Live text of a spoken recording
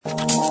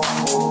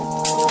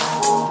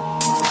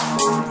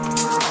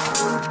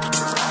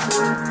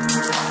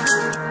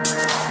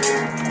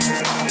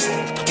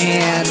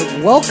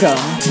Welcome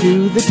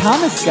to the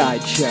Thomas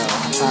Guide Show.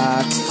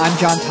 I'm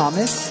John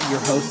Thomas, your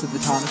host of the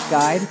Thomas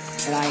Guide,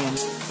 and I am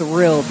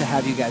thrilled to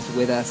have you guys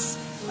with us.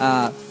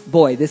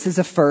 Boy, this is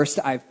a first.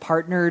 I've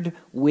partnered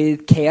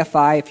with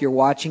KFI. If you're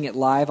watching it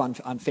live on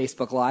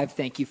Facebook Live,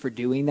 thank you for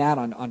doing that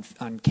on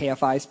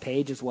KFI's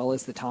page as well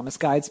as the Thomas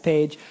Guide's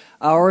page.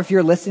 Or if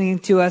you're listening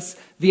to us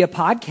via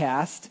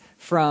podcast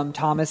from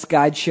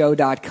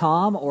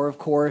thomasguideshow.com, or of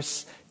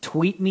course,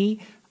 tweet me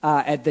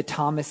at the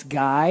Thomas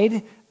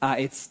Guide.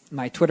 It's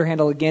my Twitter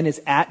handle again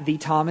is at the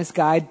Thomas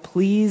Guide.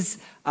 Please,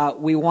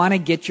 we want to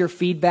get your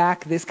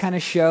feedback. This kind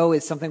of show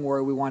is something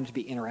where we want it to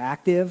be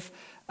interactive.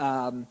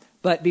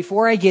 But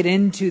before I get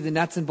into the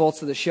nuts and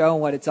bolts of the show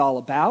and what it's all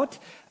about,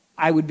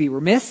 I would be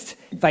remiss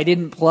if I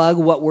didn't plug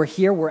what we're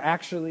here.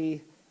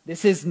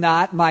 This is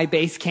not my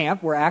base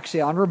camp. We're actually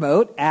on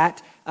remote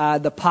at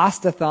the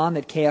Pastathon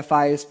that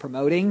KFI is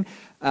promoting.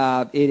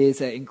 It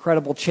is an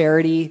incredible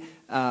charity.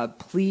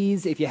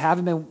 Please, if you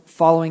haven't been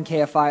following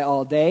KFI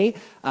all day,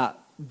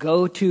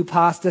 go to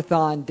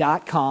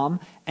pastathon.com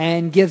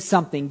and give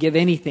something, give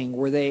anything.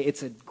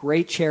 It's a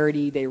great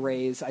charity.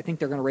 I think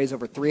they're going to raise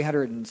over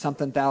 $300 and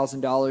something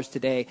thousand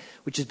today,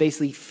 which is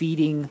basically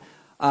feeding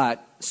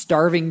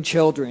starving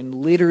children,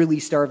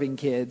 literally starving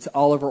kids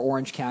all over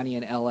Orange County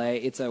and LA.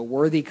 It's a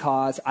worthy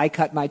cause. I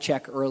cut my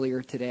check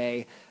earlier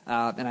today,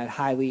 and I'd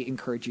highly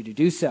encourage you to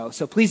do so.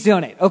 So please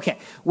donate. Okay,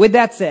 with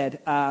that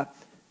said,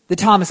 the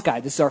Thomas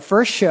Guide. This is our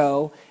first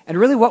show, and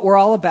really what we're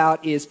all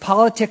about is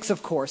politics,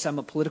 of course. I'm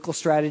a political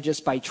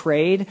strategist by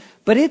trade,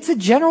 but it's a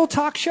general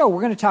talk show. We're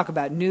going to talk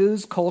about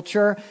news,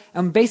 culture,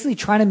 and basically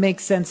trying to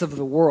make sense of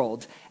the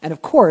world. And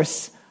of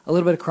course, a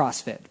little bit of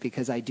CrossFit,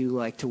 because I do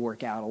like to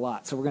work out a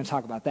lot. So we're going to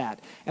talk about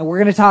that. And we're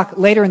going to talk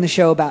later in the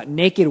show about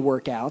naked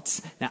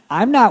workouts. Now,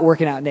 I'm not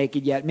working out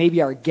naked yet.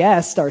 Maybe our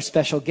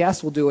special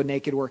guest, will do a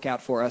naked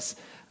workout for us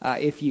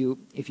if you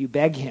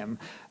beg him.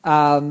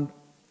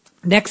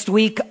 Next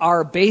week,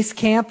 our base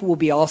camp will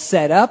be all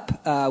set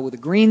up with a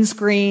green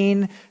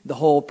screen, the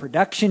whole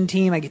production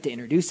team. I get to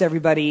introduce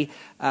everybody.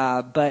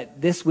 But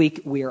this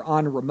week, we are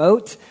on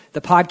remote. The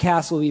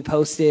podcast will be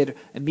posted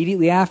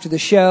immediately after the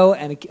show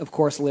and, of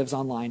course, lives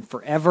online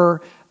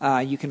forever.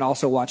 You can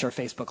also watch our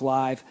Facebook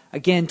Live.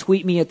 Again,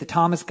 tweet me at the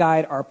Thomas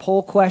Guide. Our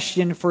poll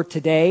question for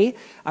today,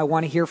 I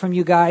want to hear from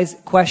you guys.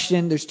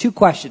 There's two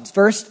questions.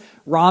 First,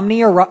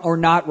 Romney or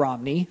not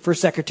Romney for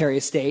Secretary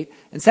of State.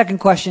 And second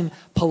question,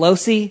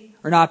 Pelosi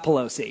or not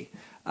Pelosi.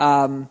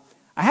 I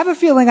have a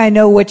feeling I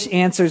know which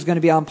answer is going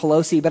to be on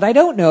Pelosi, but I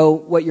don't know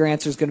what your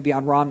answer is going to be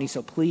on Romney.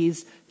 So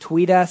please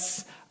tweet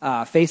us,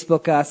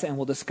 Facebook us, and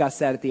we'll discuss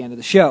that at the end of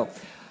the show.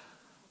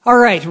 All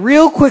right,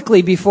 real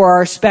quickly before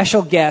our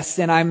special guest,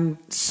 and I'm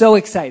so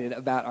excited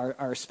about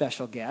our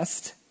special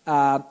guest,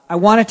 I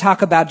want to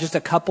talk about just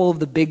a couple of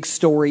the big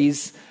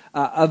stories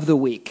of the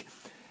week.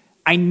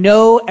 I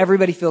know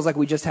everybody feels like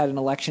we just had an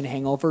election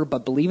hangover,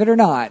 but believe it or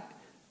not,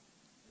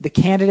 the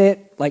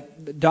candidate,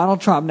 like Donald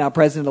Trump, now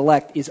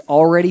president-elect, is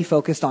already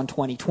focused on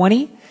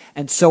 2020,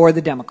 and so are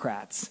the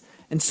Democrats.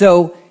 And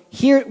so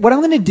here, what I'm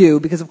going to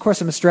do, because of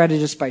course I'm a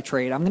strategist by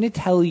trade, I'm going to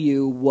tell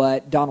you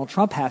what Donald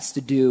Trump has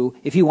to do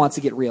if he wants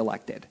to get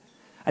reelected.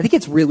 I think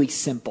it's really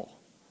simple.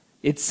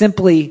 It's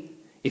simply,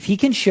 if he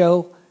can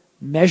show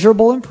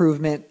measurable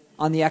improvement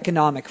on the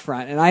economic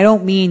front, and I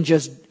don't mean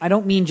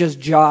just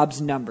jobs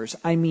numbers.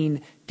 I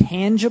mean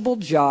tangible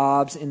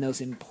jobs in those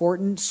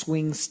important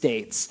swing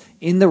states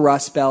in the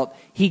Rust Belt.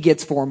 He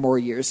gets 4 more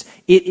years.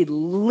 It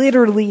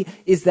literally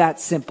is that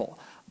simple.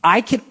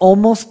 I could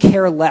almost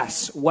care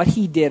less what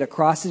he did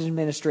across his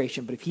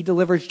administration, but if he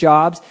delivers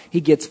jobs,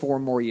 he gets 4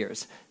 more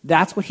years.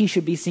 That's what he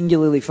should be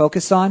singularly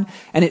focused on.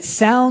 And it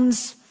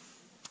sounds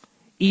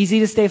easy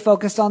to stay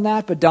focused on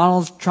that, but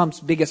Donald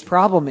Trump's biggest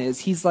problem is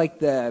he's like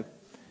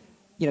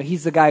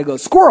he's the guy who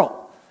goes,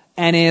 squirrel.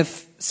 And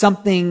if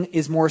something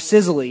is more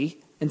sizzly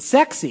and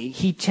sexy,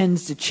 he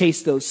tends to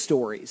chase those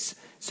stories.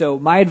 So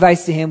my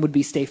advice to him would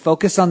be stay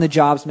focused on the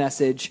jobs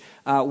message.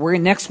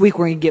 Next week,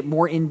 we're going to get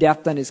more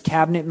in-depth on his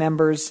cabinet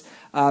members.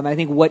 I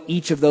think what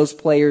each of those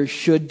players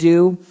should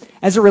do.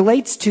 As it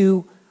relates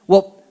to,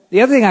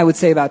 the other thing I would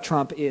say about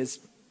Trump is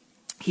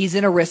he's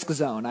in a risk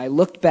zone. I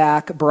looked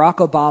back, Barack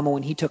Obama,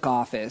 when he took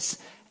office,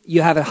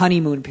 you have a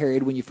honeymoon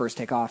period when you first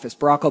take office.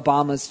 Barack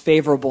Obama's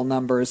favorable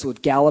numbers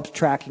with Gallup's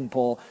tracking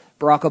poll,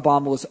 Barack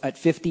Obama was at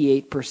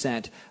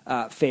 58%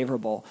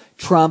 favorable.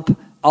 Trump,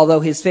 although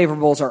his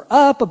favorables are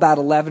up about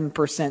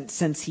 11%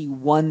 since he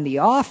won the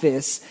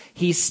office,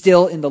 he's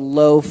still in the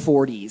low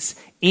 40s.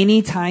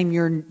 Anytime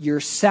you're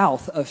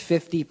south of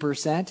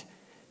 50%,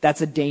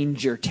 that's a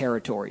danger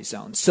territory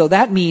zone. So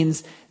that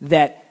means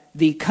that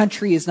the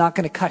country is not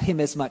going to cut him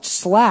as much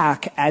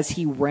slack as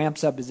he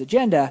ramps up his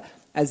agenda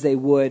as they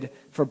would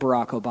for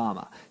Barack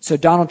Obama. So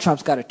Donald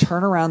Trump's got to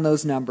turn around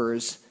those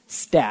numbers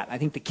stat. I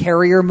think the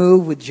carrier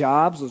move with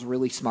jobs was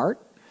really smart,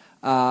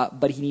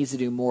 but he needs to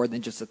do more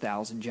than just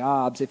 1,000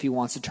 jobs if he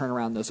wants to turn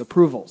around those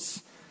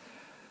approvals.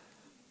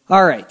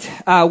 All right.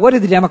 What do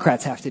the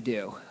Democrats have to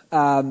do?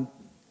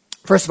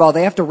 First of all,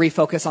 they have to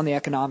refocus on the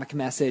economic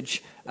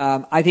message.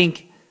 I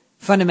think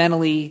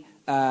fundamentally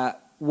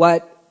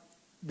what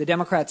the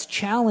Democrats'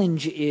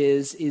 challenge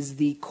is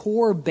the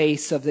core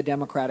base of the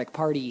Democratic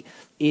Party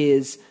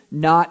is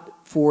not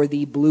for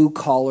the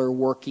blue-collar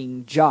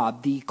working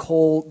job, the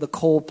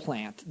coal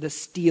plant, the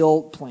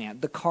steel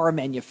plant, the car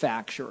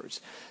manufacturers.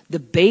 The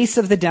base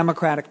of the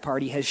Democratic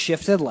Party has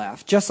shifted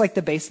left, just like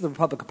the base of the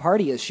Republican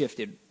Party has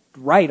shifted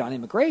right on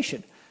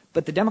immigration.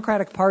 But the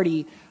Democratic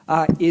Party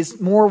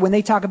is more, when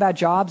they talk about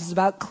jobs, it's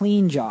about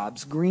clean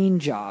jobs, green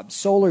jobs,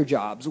 solar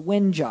jobs,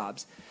 wind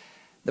jobs.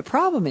 The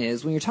problem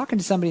is when you're talking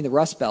to somebody in the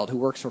Rust Belt who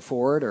works for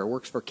Ford or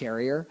works for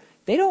Carrier,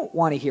 they don't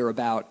want to hear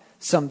about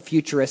some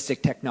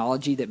futuristic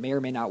technology that may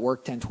or may not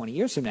work 10, 20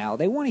 years from now.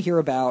 They want to hear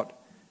about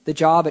the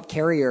job at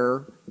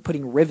Carrier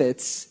putting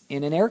rivets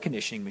in an air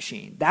conditioning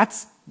machine.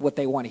 That's what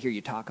they want to hear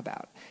you talk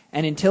about.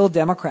 And until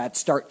Democrats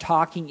start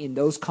talking in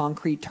those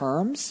concrete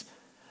terms,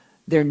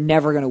 they're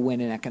never going to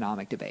win an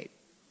economic debate.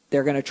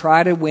 They're going to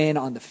try to win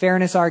on the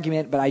fairness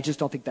argument, but I just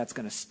don't think that's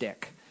going to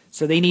stick.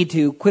 So they need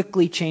to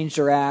quickly change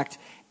their act.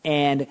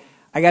 And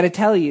I got to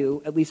tell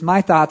you, at least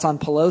my thoughts on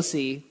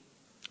Pelosi,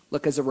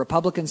 look, as a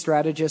Republican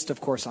strategist, of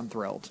course I'm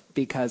thrilled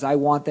because I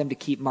want them to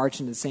keep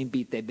marching to the same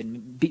beat they've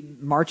been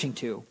marching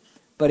to.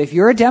 But if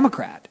you're a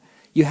Democrat,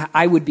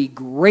 I would be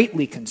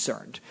greatly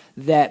concerned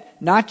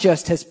that not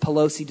just has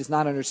Pelosi does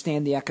not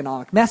understand the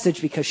economic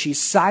message because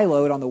she's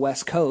siloed on the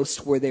West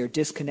Coast where they're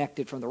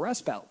disconnected from the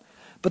Rust Belt,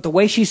 but the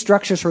way she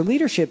structures her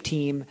leadership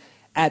team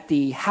at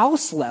the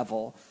House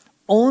level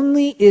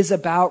only is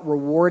about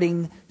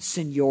rewarding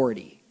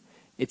seniority.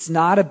 It's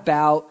not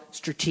about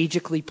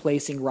strategically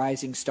placing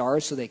rising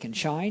stars so they can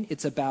shine.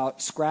 It's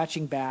about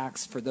scratching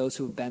backs for those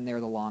who have been there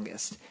the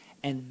longest.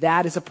 And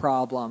that is a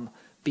problem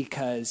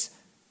because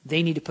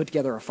they need to put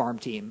together a farm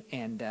team.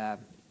 And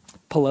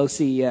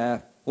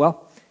Pelosi,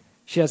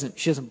 she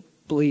doesn't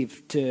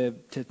believe to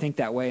think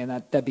that way, and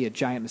that'd be a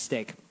giant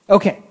mistake.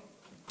 Okay,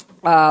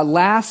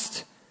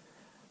 last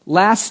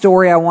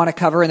story I want to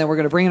cover, and then we're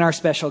going to bring in our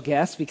special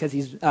guest because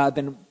he's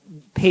been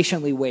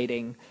patiently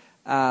waiting.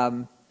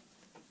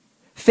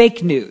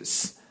 Fake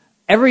news.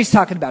 Everybody's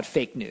talking about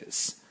fake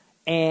news.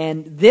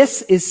 And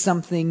this is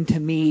something to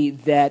me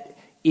that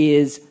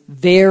is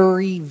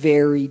very,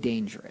 very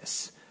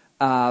dangerous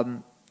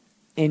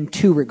in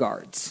two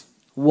regards.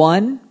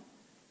 One,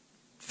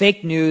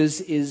 fake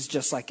news is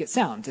just like it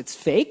sounds. It's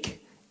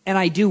fake, and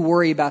I do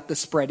worry about the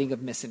spreading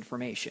of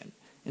misinformation.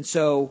 And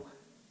so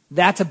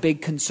that's a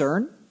big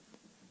concern.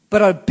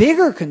 But a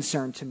bigger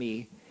concern to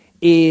me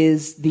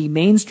is the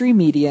mainstream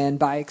media, and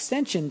by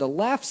extension, the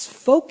left's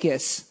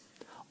focus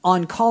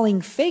on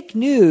calling fake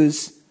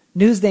news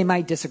they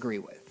might disagree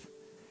with.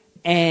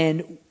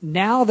 And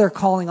now they're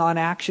calling on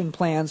action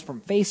plans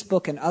from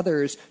Facebook and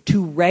others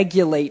to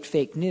regulate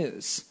fake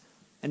news.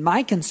 And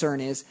my concern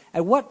is,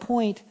 at what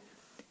point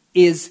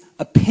is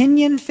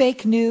opinion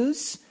fake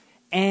news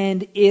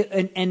and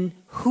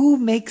who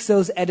makes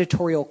those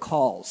editorial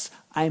calls?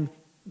 I'm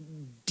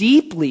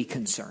deeply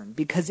concerned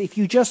because if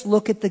you just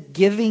look at the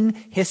giving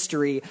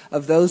history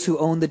of those who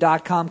own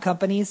the .com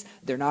companies,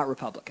 they're not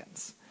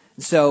Republicans.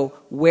 So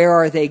where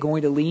are they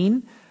going to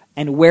lean?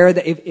 And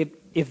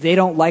if they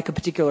don't like a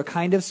particular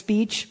kind of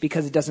speech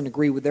because it doesn't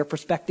agree with their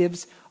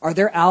perspectives, are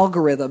their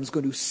algorithms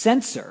going to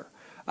censor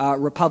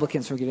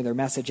Republicans from getting their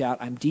message out?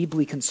 I'm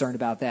deeply concerned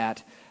about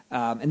that.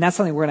 And that's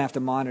something we're going to have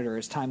to monitor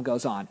as time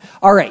goes on.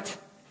 All right.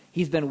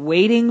 He's been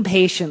waiting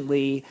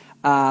patiently.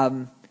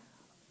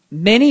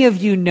 Many of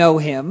you know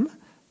him,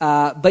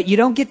 but you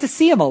don't get to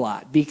see him a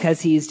lot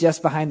because he's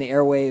just behind the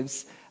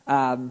airwaves.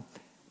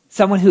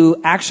 Someone who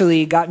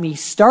actually got me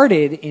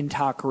started in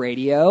talk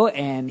radio,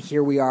 and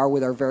here we are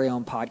with our very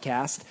own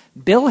podcast.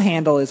 Bill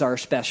Handel is our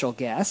special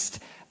guest.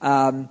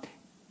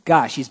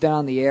 He's been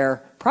on the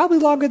air probably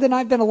longer than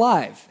I've been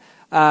alive,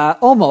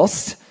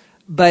 almost.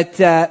 But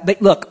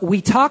look,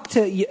 we talk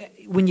to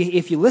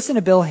if you listen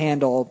to Bill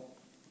Handel,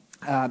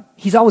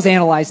 he's always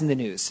analyzing the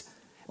news.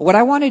 What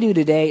I want to do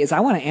today is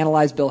I want to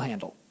analyze Bill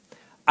Handel.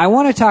 I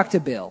want to talk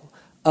to Bill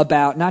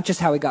about not just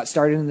how he got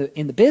started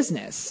in the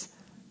business,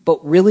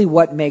 but really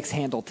what makes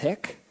Handel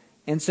tick.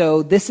 And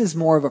so this is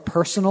more of a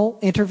personal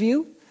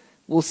interview.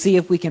 We'll see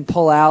if we can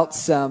pull out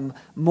some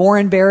more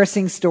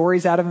embarrassing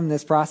stories out of him in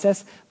this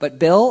process. But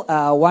Bill,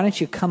 why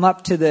don't you come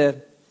up to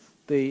the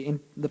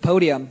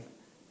podium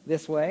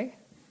this way?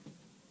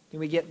 Can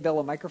we get Bill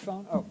a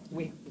microphone? Oh,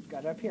 we've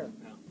got it up here.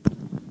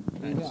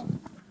 No.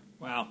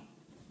 Wow.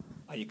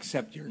 I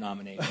accept your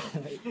nomination.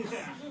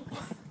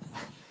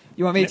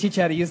 You want me to teach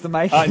you how to use the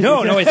mic?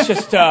 No, it's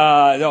just,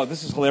 no,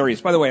 this is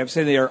hilarious. By the way, I'm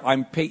sitting there,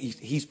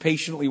 he's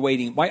patiently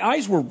waiting. My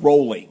eyes were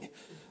rolling.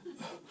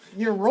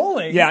 You're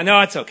rolling? Yeah,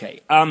 no, it's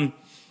okay. Not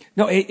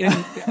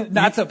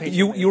so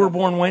patient. You were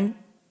born when?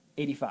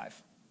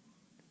 85.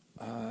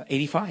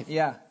 85?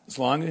 Yeah. As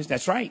long as,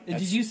 that's right.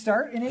 Did you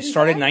start in 85? I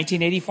started in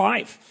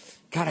 1985.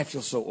 God, I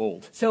feel so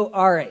old. So,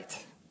 all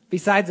right.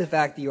 Besides the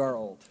fact that you are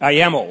old. I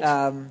am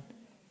old.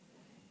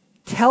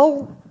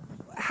 Tell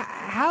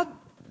how...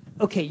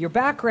 Okay, your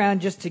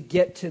background, just to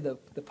get to the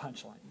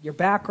punchline. Your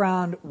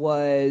background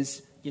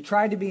was you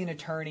tried to be an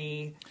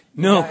attorney.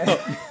 No.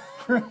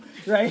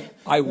 right?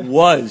 I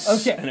was,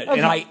 Okay.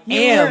 and I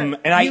You am, were-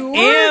 and I you were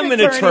am an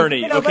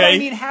attorney. You know, Okay, but I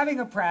mean, having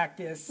a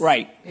practice,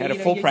 Right. Had a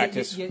full you-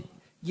 practice.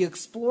 You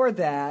explored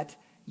that.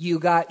 You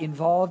got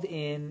involved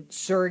in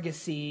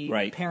surrogacy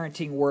Right.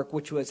 parenting work,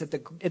 which was at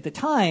the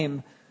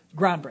time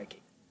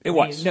groundbreaking. It I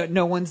was. mean,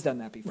 no one's done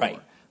that before. Right.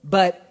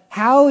 But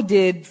how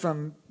did,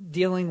 from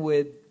dealing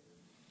with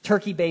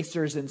turkey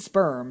basters and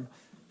sperm,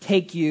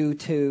 take you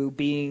to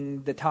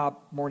being the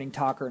top morning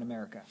talker in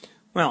America?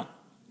 well,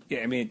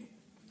 yeah, I mean,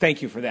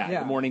 thank you for that.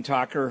 Yeah. The morning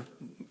talker.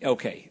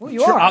 Okay. Well,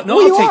 you are.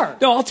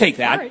 I'll take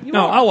that. All right, you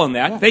no, are. I'll own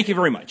that. Yeah. Thank you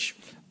very much.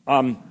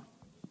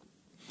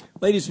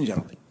 Ladies and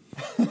gentlemen.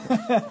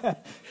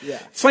 Yeah.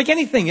 It's like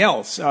anything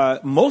else.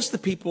 Most of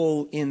the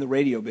people in the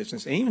radio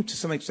business, and even to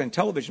some extent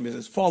television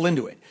business, fall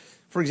into it.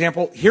 For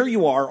example, here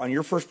you are on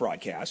your first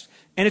broadcast,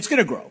 and it's going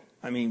to grow.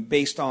 I mean,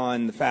 based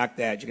on the fact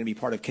that you're going to be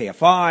part of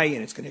KFI,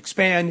 and it's going to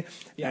expand.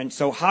 Yeah. And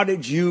so how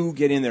did you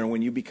get in there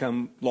when you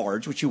become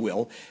large, which you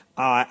will?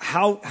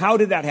 How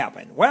did that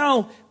happen?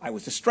 Well, I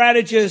was a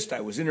strategist.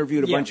 I was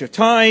interviewed a bunch of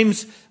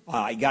times.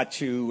 I got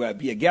to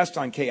be a guest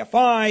on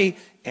KFI,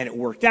 and it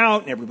worked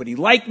out, and everybody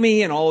liked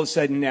me, and all of a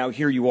sudden now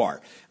here you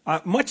are.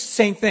 Much the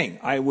same thing.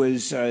 I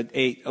was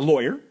a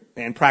lawyer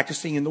and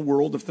practicing in the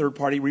world of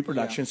third-party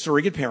reproduction,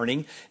 surrogate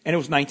parenting, and it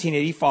was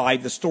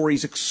 1985. The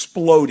stories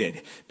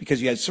exploded because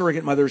you had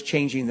surrogate mothers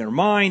changing their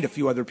mind. A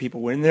few other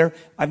people were in there.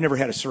 I've never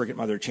had a surrogate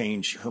mother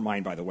change her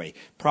mind, by the way.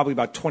 Probably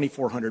about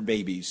 2,400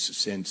 babies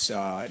since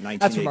 1980.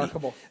 That's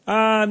remarkable.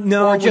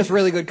 No. Or just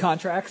really good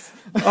contracts.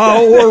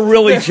 Or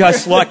really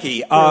just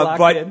lucky.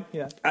 Locked in.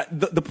 Yeah.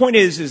 The point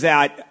is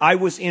that I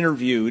was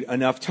interviewed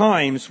enough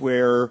times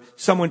where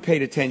someone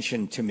paid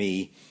attention to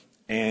me.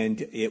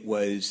 And it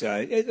was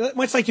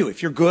much like you.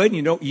 If you're good,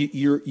 and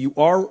you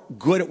are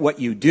good at what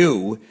you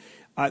do,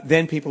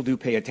 then people do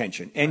pay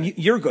attention. And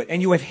you're good,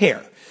 and you have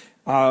hair,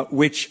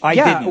 which I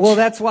didn't. Yeah, well,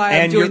 that's why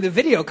I'm doing the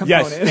video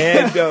component.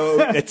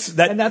 Yes,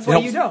 and and that's why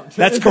you don't.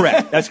 That's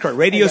correct. That's correct.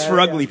 Radio's for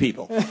ugly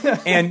people.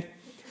 And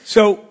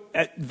so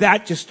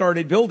that just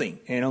started building,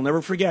 and I'll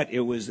never forget.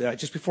 It was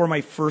just before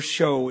my first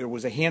show. It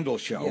was a Handel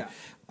show.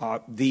 Yeah.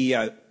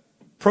 The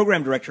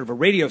program director of a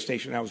radio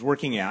station I was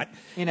working at.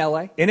 In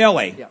L.A.? In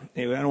L.A. Yeah.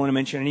 I don't want to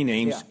mention any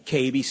names. Yeah.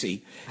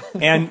 KABC.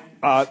 And,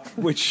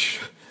 which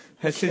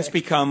has since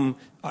become,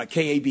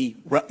 KAB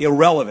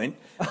irrelevant.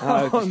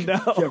 Oh,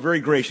 no. Yeah, very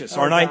gracious,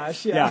 aren't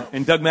gosh, I? yeah.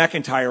 And Doug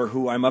McIntyre,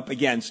 who I'm up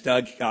against,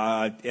 Doug,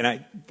 and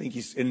I think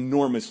he's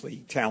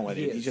enormously talented.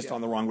 He is, he's just yeah.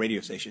 on the wrong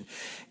radio station.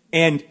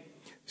 And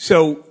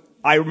so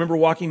I remember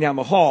walking down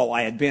the hall.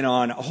 I had been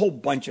on a whole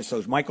bunch of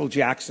shows. Michael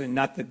Jackson,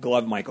 not the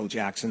glove Michael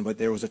Jackson, but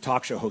there was a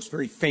talk show host,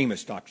 very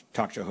famous talk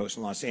show host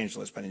in Los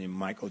Angeles by the name of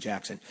Michael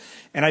Jackson.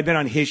 And I'd been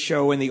on his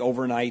show in the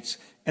overnights.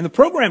 And the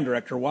program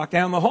director walked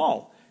down the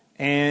hall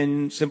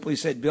and simply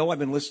said, Bill, I've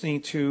been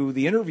listening to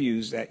the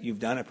interviews that you've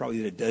done. I probably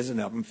did a dozen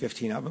of them,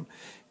 15 of them.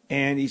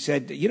 And he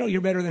said,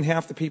 you're better than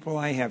half the people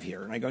I have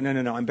here. And I go,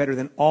 no, I'm better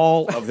than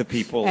all of the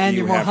people and you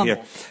you're more have humble.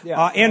 here.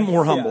 Yeah. And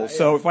more humble. Yeah.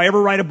 So if I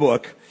ever write a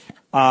book,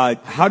 how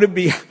to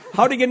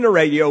get into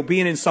radio,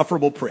 be an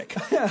insufferable prick.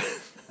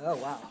 Oh,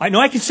 wow. I know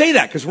I can say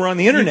that because we're on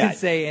the internet. You can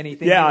say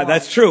anything Yeah, you want.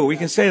 that's true. We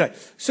can say that.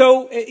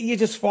 So you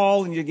just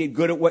fall and you get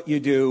good at what you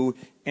do.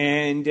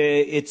 And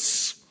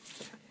it's,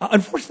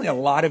 unfortunately, a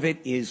lot of it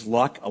is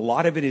luck. A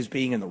lot of it is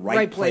being in the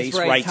right place,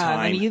 right time.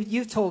 I mean,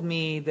 you've told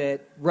me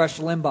that Rush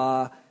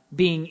Limbaugh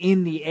being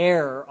in the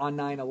air on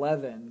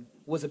 9/11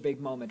 was a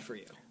big moment for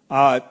you.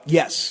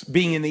 Yes,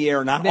 being in the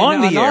air, not No, on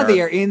the air. on the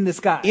air, in the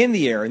sky. In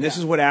the air. And this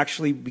is what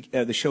actually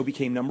the show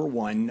became number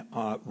one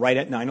right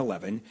at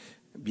 9/11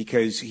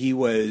 because he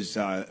lives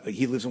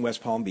in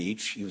West Palm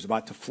Beach. He was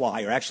about to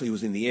fly, or actually he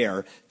was in the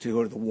air to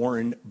go to the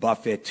Warren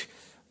Buffett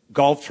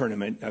golf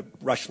tournament.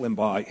 Rush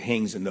Limbaugh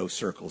hangs in those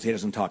circles. He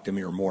doesn't talk to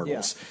mere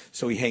mortals. Yeah.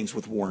 So he hangs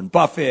with Warren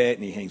Buffett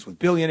and he hangs with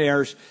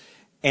billionaires.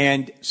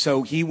 And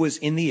so he was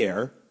in the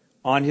air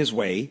on his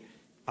way.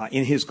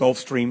 In his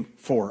Gulfstream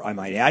 4, I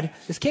might add.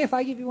 Does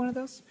KFI give you one of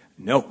those?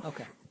 No.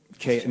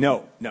 Okay.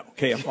 No.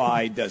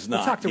 KFI does not.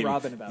 We'll talk to give me-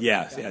 Robin about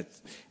yes, that.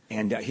 Yes.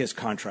 And his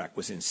contract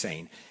was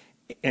insane.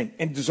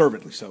 And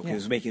deservedly so, because he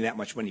was making that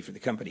much money for the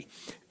company.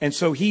 And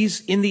so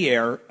he's in the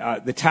air.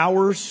 The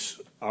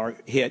towers are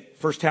hit.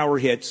 First tower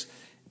hits.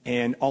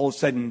 And all of a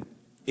sudden,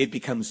 it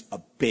becomes a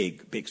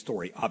big, big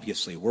story,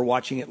 obviously. We're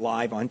watching it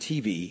live on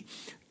TV,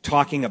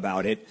 talking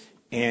about it.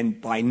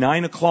 And by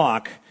 9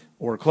 o'clock,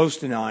 or close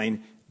to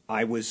 9,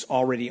 I was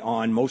already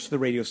on most of the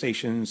radio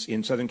stations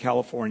in Southern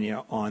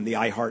California on the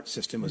iHeart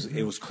system.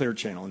 It was Clear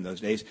Channel in those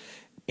days.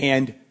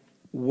 And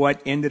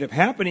what ended up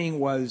happening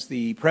was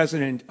the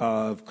president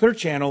of Clear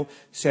Channel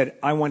said,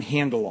 I want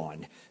Handel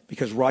on,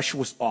 because Rush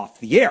was off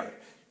the air.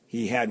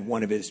 He had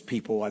one of his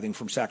people, I think,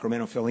 from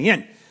Sacramento filling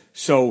in.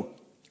 So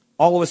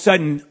all of a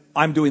sudden,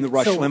 I'm doing the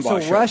Rush Limbaugh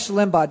show. So Rush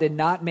Limbaugh did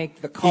not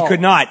make the call. He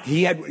could not.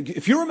 He had,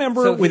 if you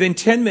remember, So within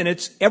 10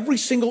 minutes, every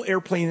single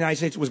airplane in the United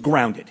States was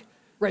grounded.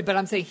 Right, but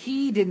I'm saying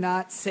he did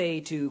not say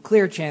to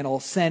Clear Channel,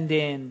 send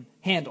in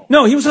Handel.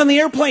 No, he was on the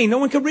airplane. No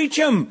one could reach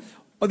him.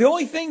 Well, the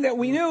only thing that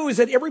we knew is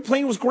that every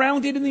plane was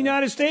grounded in the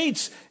United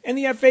States, and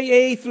the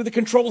FAA through the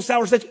control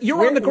towers that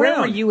you're on the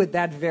ground. Where were you at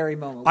that very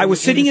moment? I was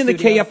sitting in the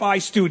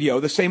KFI studio,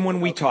 the same one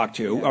we talked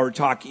to or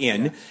talk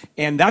in,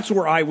 and that's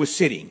where I was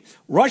sitting.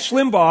 Rush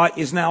Limbaugh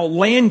is now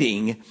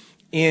landing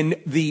in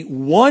the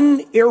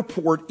one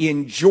airport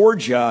in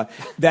Georgia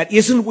that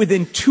isn't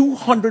within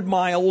 200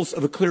 miles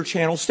of a Clear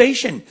Channel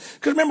station.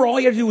 Because remember, all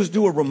you have to do is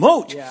do a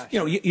remote. Yeah, you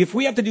know, if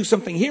we have to do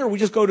something here, we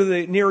just go to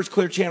the nearest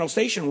Clear Channel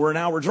station. We're an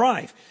hour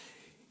drive.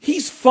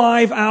 He's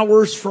 5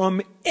 hours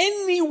from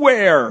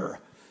anywhere.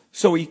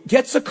 So he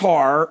gets a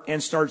car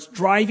and starts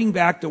driving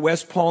back to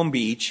West Palm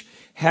Beach,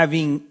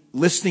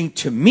 listening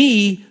to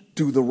me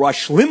do the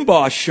Rush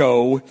Limbaugh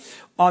show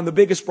on the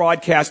biggest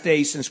broadcast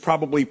day since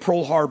probably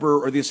Pearl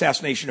Harbor or the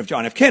assassination of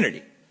John F.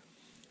 Kennedy.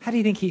 How do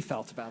you think he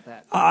felt about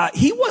that?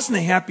 He wasn't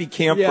a happy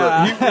camper.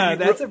 Yeah,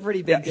 that's a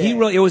pretty big day. He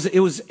really, it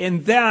was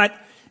in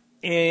that,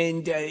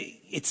 and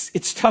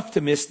it's tough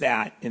to miss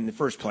that in the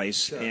first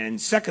place. Sure. And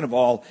second of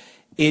all,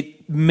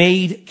 it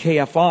made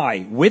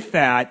KFI. With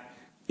that,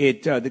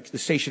 the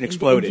station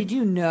exploded. And did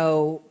you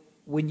know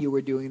when you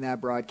were doing that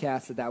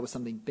broadcast that was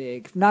something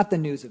big? Not the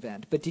news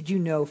event, but did you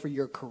know for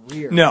your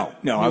career? No.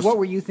 I mean, what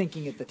were you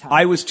thinking at the time?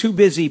 I was too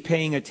busy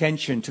paying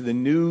attention to the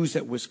news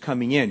that was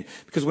coming in.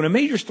 Because when a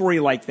major story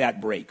like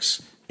that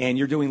breaks, and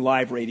you're doing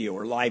live radio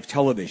or live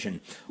television,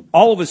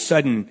 all of a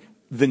sudden,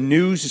 the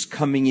news is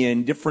coming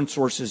in, different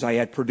sources. I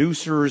had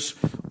producers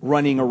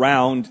running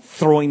around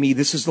throwing me,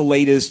 this is the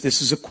latest,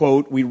 this is a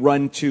quote. We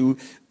run to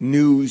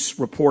news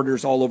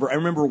reporters all over. I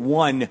remember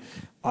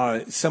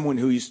someone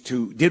who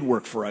did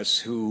work for us,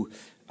 who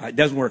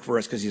doesn't work for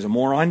us because he's a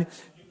moron.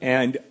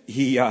 And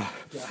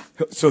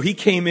so he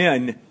came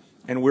in,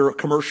 and we're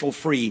commercial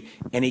free,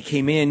 and he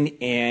came in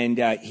and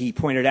he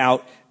pointed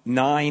out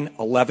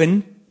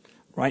 9/11.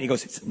 Right? He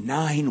goes, it's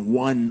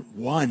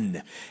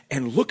 911.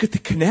 And look at the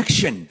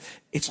connection.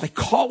 It's like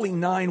calling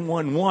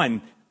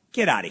 911.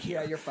 Get out of here.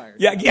 Yeah, you're fired.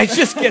 Yeah, it's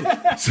just kidding.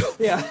 So,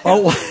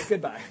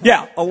 goodbye.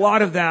 Yeah, a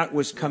lot of that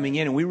was coming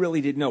in, and we really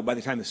didn't know. By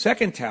the time the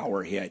second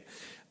tower hit,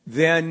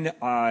 then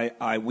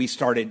we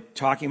started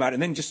talking about it,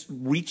 and then just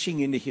reaching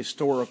into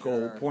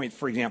historical points.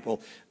 For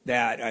example,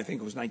 that I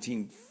think it was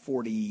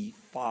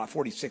 1945,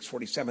 46,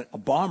 47, a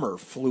bomber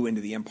flew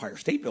into the Empire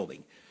State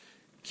Building,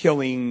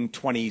 killing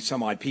 20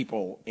 some odd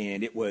people,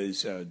 and it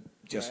was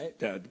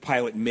the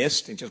pilot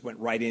missed and just went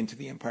right into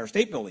the Empire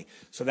State Building.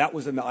 So that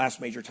was the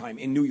last major time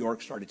in New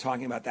York, started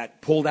talking about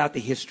that, pulled out the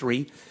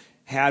history,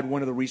 had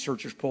one of the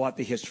researchers pull out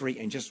the history,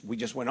 and we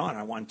just went on.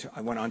 I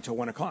went on till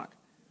 1 o'clock.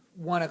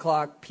 1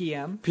 o'clock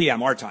p.m.?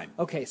 p.m. our time.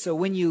 Okay, so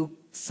when you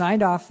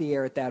signed off the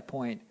air at that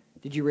point,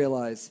 did you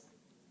realize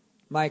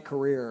my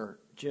career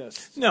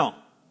just... No,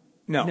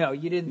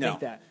 you didn't think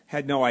that?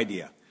 Had no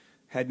idea.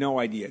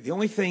 The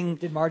only thing...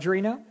 Did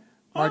Marjorie know?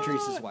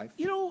 Marjorie's his wife.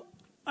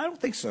 I don't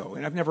think so.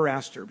 And I've never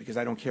asked her because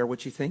I don't care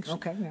what she thinks.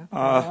 Okay,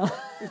 yeah.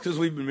 Because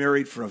we've been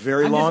married for a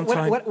very long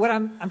time. What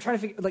I'm trying to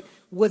figure, like,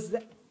 was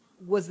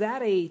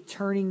that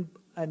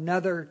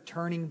another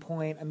turning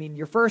point? I mean,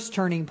 your first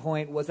turning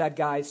point was that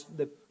guy's,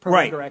 the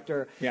program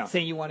director,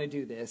 saying you want to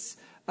do this.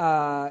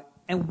 And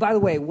by the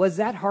way, was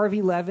that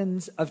Harvey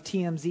Levins of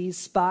TMZ's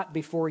spot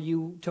before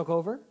you took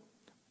over?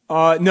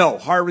 No,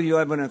 Harvey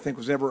Levin, I think,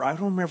 I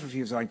don't remember if he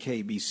was on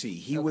KBC.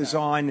 He was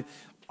on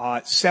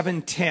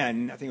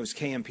 710, I think it was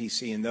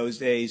KMPC in those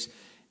days,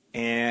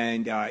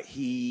 and I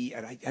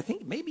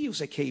think maybe he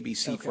was at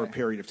KBC for a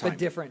period of time. But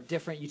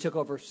different, you took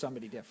over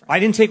somebody different. I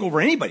didn't take over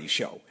anybody's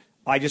show.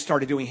 I just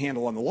started doing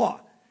Handle on the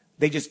Law.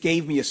 They just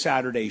gave me a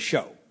Saturday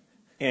show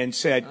and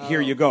said, here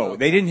you go. Okay.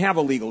 They didn't have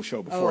a legal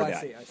show before that.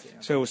 I see. Okay.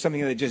 So it was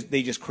something that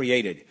they just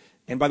created.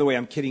 And by the way,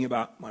 I'm kidding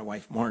about my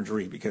wife,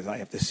 Marjorie, because I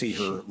have to see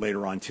her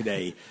later on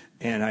today,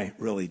 and I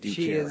really do care.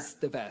 She is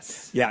the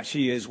best. Yeah,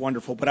 she is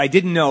wonderful. But I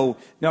didn't know.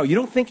 No, you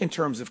don't think in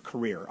terms of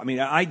career. I mean,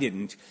 I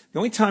didn't. The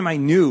only time I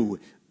knew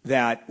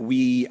that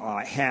we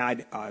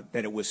that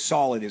it was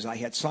solid is I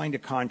had signed a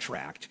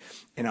contract,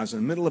 and I was in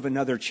the middle of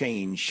another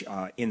change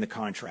in the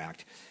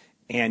contract.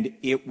 And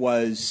it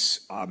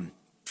was,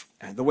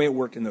 the way it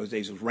worked in those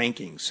days was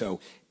ranking.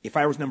 So if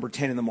I was number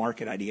 10 in the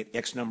market, I'd get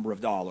X number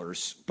of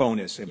dollars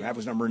bonus. If I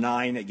was number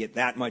 9, I'd get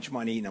that much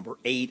money. Number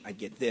 8, I'd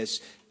get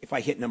this. If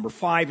I hit number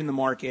 5 in the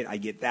market,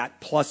 I'd get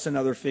that plus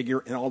another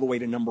figure, and all the way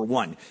to number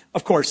 1.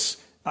 Of course,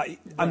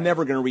 I'm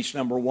never going to reach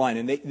number 1.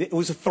 And it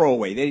was a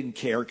throwaway. They didn't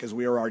care because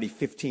we were already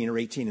 15 or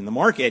 18 in the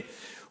market.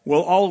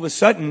 Well, all of a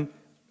sudden,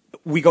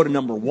 we go to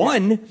number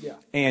 1,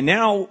 and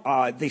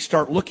now they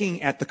start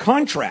looking at the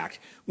contract.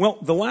 Well,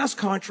 the last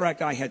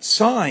contract I had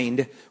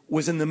signed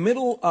was in the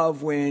middle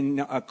of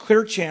when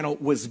Clear Channel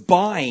was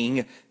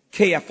buying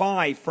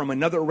KFI from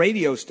another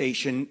radio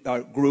station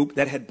group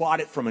that had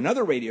bought it from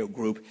another radio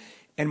group,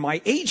 and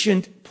my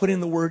agent put in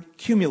the word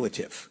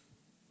cumulative.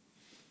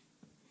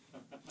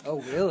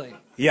 Oh, really?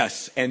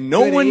 Yes, and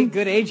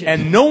good agent.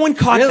 And no one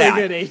caught really that.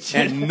 Good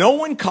agent. And no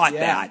one caught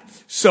that.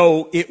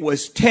 So it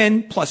was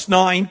 10 plus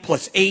 9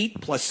 plus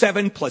 8 plus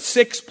 7 plus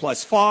 6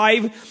 plus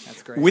 5.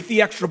 That's great. With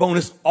the extra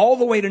bonus all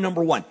the way to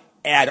number 1.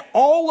 Add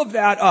all of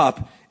that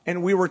up,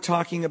 and we were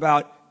talking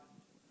about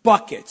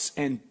buckets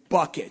and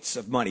buckets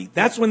of money.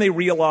 That's when they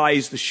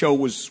realized the show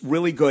was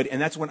really good,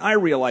 and that's when I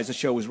realized the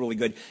show was really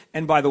good.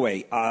 And by the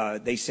way,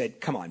 they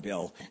said, "Come on,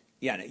 Bill,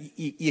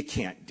 you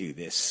can't do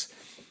this.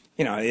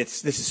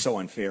 This is so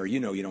unfair. You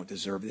don't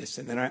deserve this."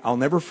 And then I'll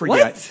never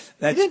forget.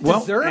 What? You didn't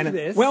deserve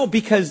this? Well,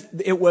 because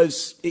it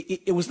was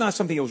not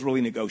something that was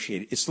really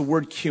negotiated. It's the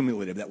word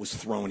cumulative that was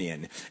thrown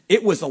in.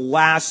 It was a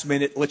last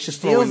minute, let's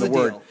just throw in the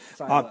word.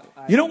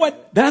 You know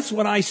what? That's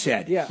what I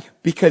said. Yeah.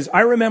 Because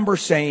I remember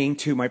saying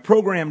to my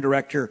program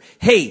director,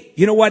 "Hey,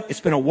 you know what? It's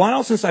been a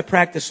while since I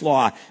practiced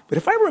law, but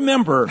if I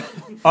remember,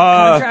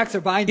 contracts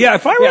are binding." Yeah,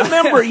 if I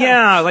remember,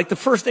 like the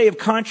first day of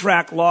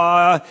contract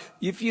law,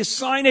 if you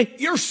sign it,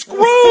 you're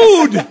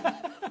screwed.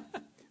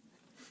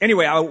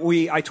 Anyway,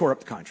 I tore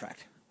up the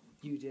contract.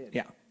 You did.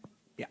 Yeah.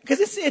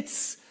 Because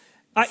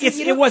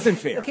it wasn't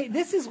fair. Okay,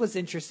 this is what's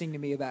interesting to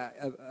me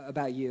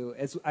about you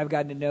as I've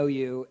gotten to know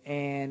you.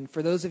 And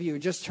for those of you who are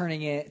just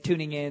tuning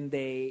in,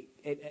 the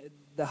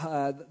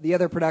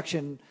other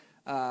production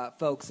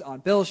folks on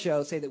Bill's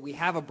show say that we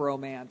have a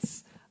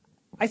bromance.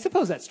 I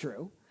suppose that's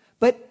true,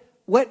 but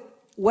what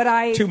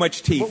I too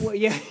much teeth.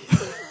 Yeah.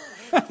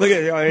 Look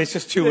at it. It's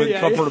just too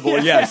uncomfortable.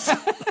 Yeah.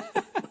 Yes.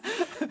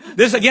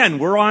 This again,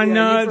 we're on.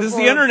 This is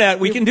the internet.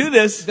 We can do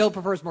this. Bill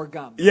prefers more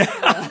gum.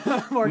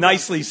 Yeah, more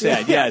nicely gum.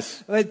 said.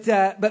 Yes, but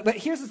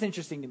here's what's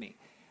interesting to me: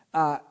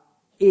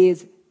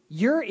 is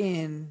you're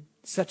in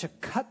such a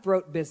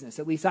cutthroat business.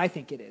 At least I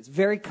think it is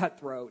very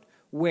cutthroat.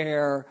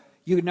 Where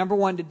you're number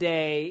one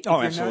today.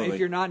 Absolutely. If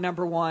you're not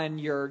number one,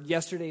 you're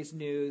yesterday's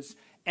news.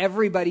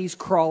 Everybody's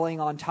crawling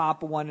on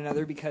top of one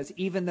another because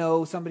even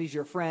though somebody's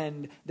your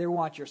friend, they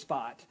want your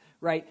spot,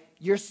 right?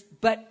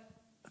 But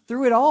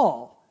through it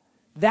all.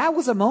 That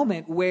was a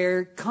moment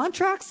where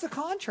contract's the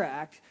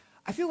contract.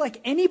 I feel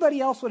like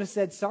anybody else would have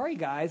said, "Sorry,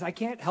 guys, I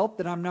can't help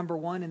that I'm number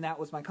one and that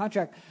was my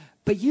contract."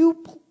 But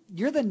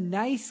you're the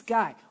nice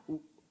guy.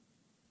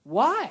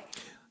 Why?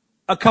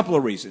 A couple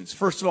of reasons.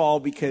 First of all,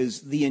 because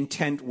the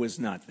intent was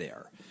not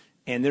there.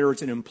 And there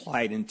was an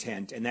implied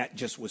intent, and that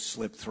just was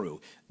slipped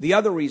through. The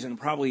other reason,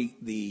 probably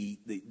the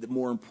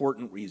more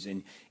important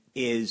reason,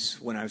 is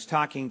when I was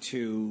talking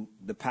to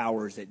the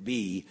powers that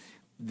be,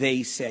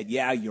 they said,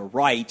 "Yeah, you're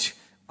right.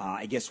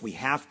 I guess we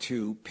have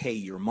to pay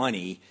your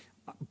money,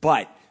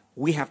 but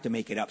we have to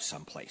make it up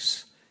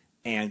someplace."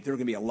 And there are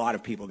going to be a lot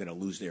of people going to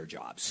lose their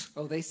jobs.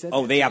 Oh, they said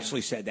that? that? They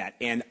absolutely said that.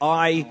 And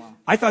I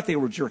thought they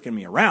were jerking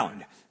me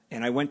around.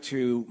 And I went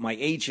to my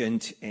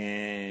agent,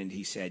 and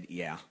he said,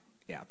 yeah,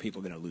 people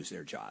are going to lose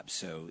their jobs.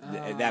 So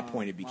at that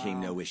point, it became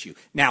no issue.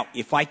 Now,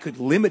 if I could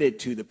limit it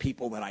to the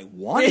people that I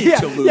wanted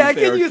to lose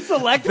can you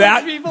select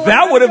that, which people?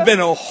 That would have been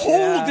a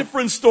whole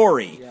different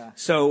story. Yeah.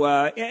 So,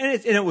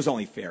 and it was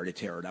only fair to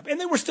tear it up. And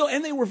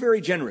they were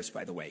very generous,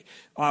 by the way.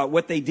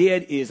 What they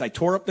did is I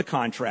tore up the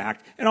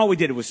contract, and all we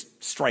did was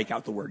strike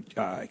out the word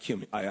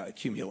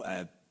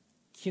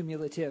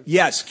cumulative.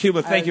 Yes,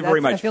 cumulative. Thank you very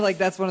much. I feel like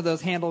that's one of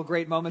those handle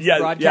great moments in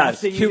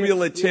broadcasting. Yes,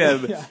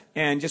 cumulative.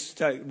 And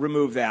just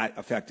remove that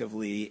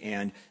effectively.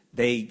 And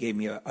they gave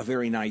me a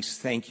very nice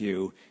thank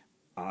you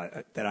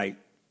that I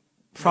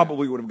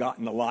probably would have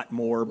gotten a lot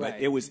more, but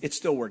it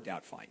still worked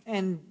out fine.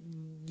 And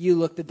you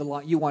looked at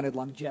you wanted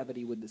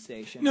longevity with the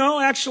station. No,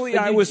 actually,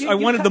 I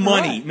wanted the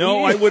money.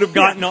 No, I would have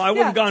gotten. No, I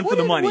would have gone for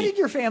the money. What did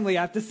your family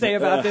have to say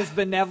about this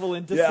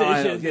benevolent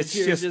decision? It's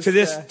just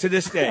to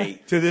this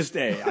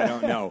day, I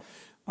don't know.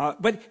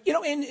 But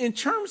in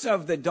terms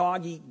of the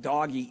dog eat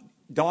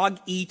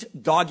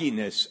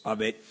dogginess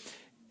of it,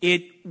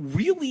 it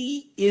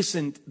really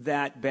isn't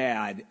that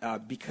bad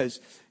because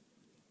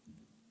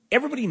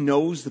everybody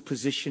knows the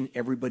position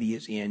everybody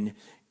is in.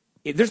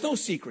 There's no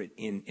secret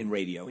in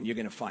radio, and you're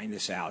going to find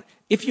this out.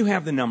 If you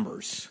have the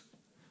numbers,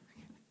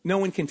 no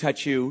one can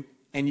touch you,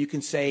 and you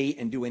can say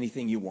and do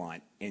anything you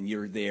want, and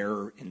you're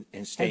there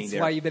and staying there.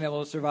 That's why you've been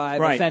able to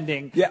survive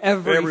offending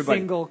every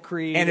single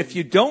creed. And if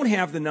you don't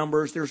have the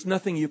numbers, there's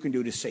nothing you can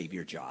do to save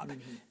your job.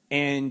 Mm-hmm.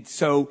 And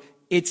so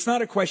it's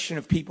not a question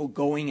of people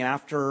going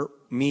after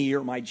me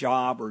or my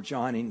job or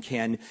John and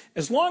Ken.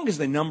 As long as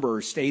the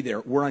numbers stay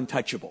there, we're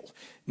untouchable.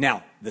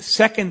 Now, the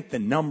second the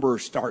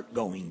numbers start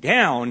going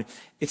down,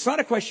 it's not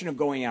a question of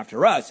going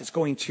after us. It's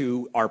going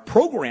to our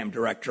program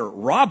director,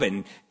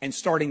 Robin, and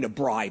starting to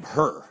bribe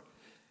her.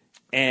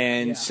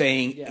 And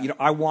saying,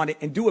 I want it,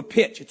 and do a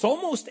pitch. It's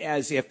almost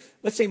as if,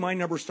 let's say my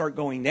numbers start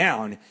going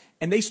down,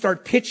 and they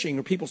start pitching,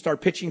 or people start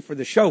pitching for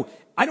the show.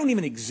 I don't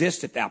even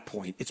exist at that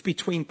point. It's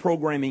between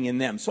programming and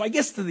them. So I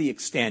guess to the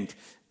extent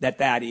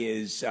that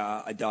is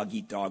a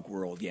dog-eat-dog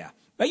world,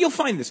 But you'll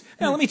find this.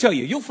 Now, let me tell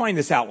you, you'll find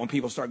this out when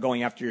people start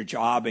going after your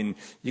job and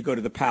you go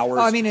to the powers.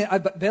 Oh, I mean,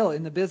 Bill,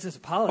 in the business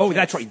of politics. Oh,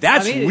 that's right.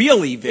 That's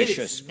really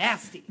vicious. It's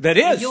nasty. That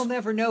is. And you'll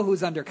never know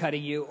who's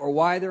undercutting you or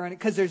why they're on it,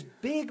 because there's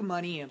big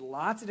money in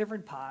lots of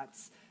different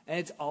pots. And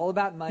it's all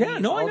about money. Yeah,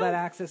 it's all about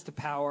access to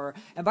power.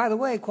 And by the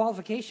way,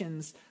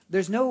 qualifications,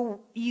 there's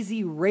no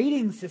easy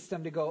rating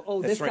system to go,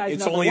 oh, That's this right. guy's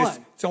number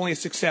one. It's only a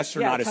success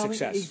or not a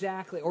success.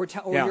 Exactly.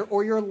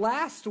 Or your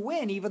last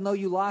win, even though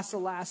you lost the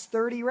last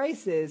 30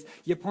 races,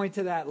 you point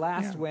to that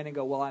last win and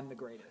go, well, I'm the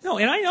greatest. No,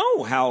 and I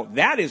know how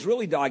that is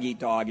really dog eat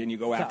dog, and you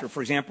go after.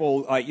 For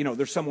example,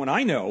 there's someone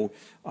I know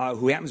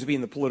who happens to be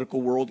in the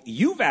political world.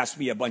 You've asked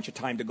me a bunch of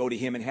time to go to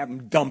him and have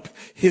him dump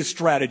his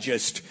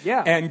strategist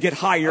and get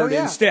hired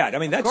instead. I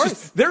mean, that's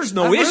just, there's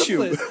no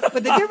issue. But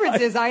the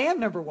difference is I am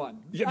number one.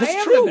 Yeah, that's I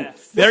am true. the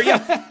best. There you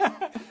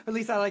At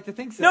least I like to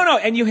think so. No,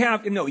 and you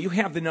have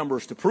the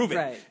numbers to prove it.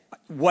 Right.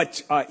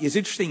 What is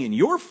interesting in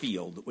your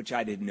field, which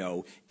I didn't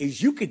know,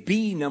 is you could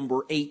be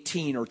number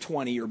 18 or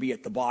 20 or be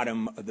at the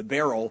bottom of the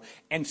barrel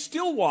and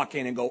still walk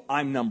in and go,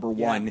 I'm number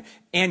one,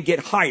 and get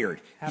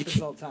hired.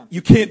 Happens all the time.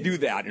 You can't do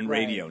that in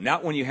radio,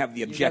 not when you have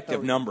the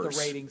objective numbers.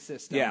 The rating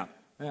system.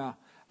 Yeah.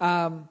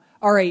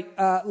 All right,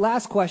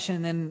 last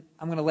question, then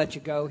I'm going to let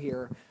you go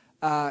here.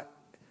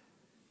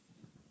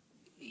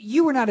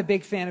 You were not a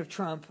big fan of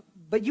Trump,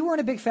 but you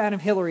weren't a big fan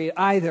of Hillary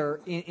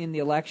either in the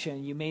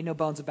election. You made no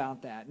bones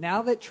about that.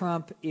 Now that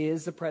Trump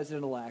is the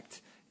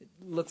president-elect, it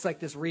looks like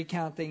this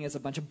recount thing is a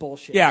bunch of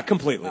bullshit. Yeah,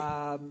 completely.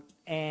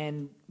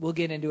 And we'll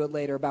get into it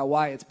later about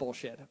why it's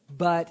bullshit.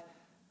 But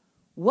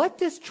what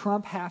does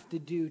Trump have to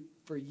do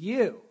for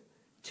you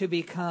to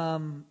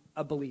become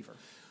a believer?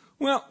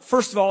 Well,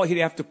 first of all, he'd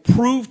have to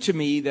prove to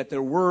me that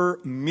there were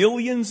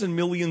millions and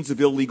millions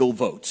of illegal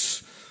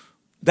votes.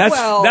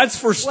 That's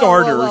for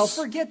starters. Well,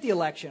 forget the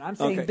election. I'm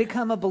saying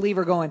become a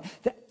believer going,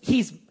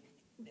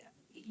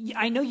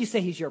 I know you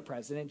say he's your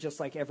president, just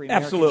like every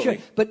American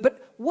should.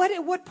 But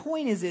at what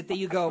point is it that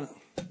you go,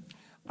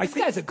 this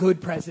guy's a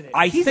good president?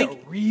 He's a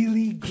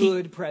really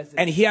good president.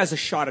 And he has a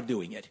shot of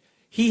doing it.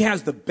 He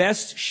has the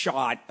best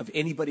shot of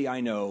anybody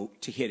I know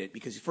to hit it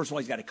because, first of all,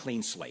 he's got a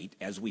clean slate.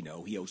 As we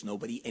know, he owes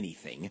nobody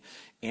anything,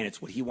 and it's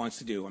what he wants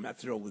to do. I'm not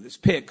thrilled with his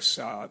picks.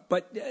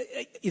 But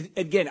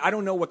again, I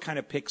don't know what kind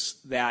of picks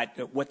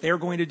what they're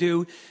going to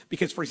do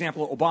because, for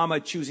example,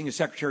 Obama choosing a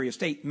Secretary of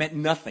State meant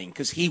nothing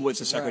because he was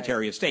the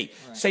Secretary of State.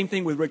 Right. Same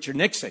thing with Richard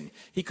Nixon.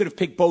 He could have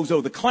picked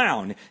Bozo the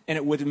Clown, and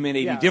it wouldn't have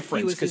made any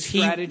difference because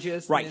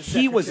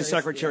he was the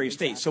Secretary of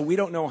State. So we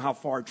don't know how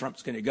far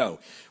Trump's going to go.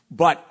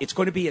 But it's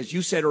going to be, as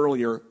you said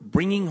earlier,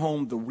 bringing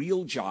home the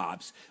real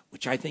jobs,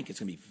 which I think is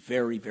going to be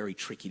very, very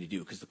tricky to do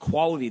because the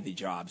quality of the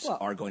jobs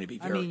are going to be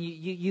very... I mean,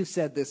 you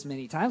said this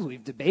many times.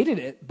 We've debated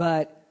it.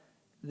 But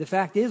the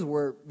fact is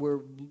we're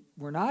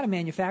not a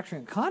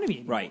manufacturing economy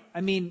anymore. Right.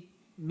 I mean,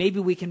 maybe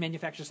we can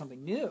manufacture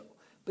something new.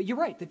 But you're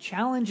right. The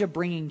challenge of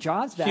bringing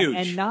jobs back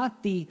and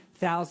not the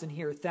 1,000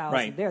 here,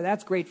 1,000 there,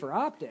 that's great for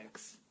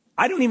optics.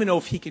 I don't even know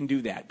if he can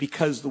do that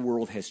because the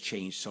world has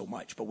changed so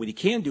much. But what he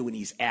can do, and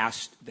he has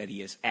asked,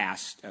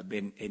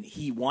 and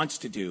he wants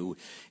to do,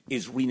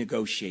 is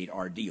renegotiate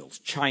our deals.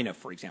 China,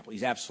 for example,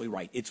 he's absolutely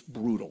right. It's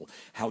brutal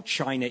how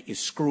China is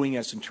screwing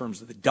us in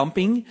terms of the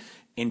dumping,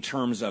 in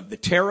terms of the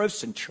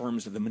tariffs, in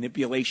terms of the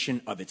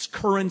manipulation of its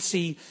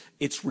currency.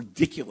 It's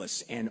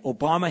ridiculous. And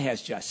Obama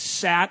has just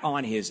sat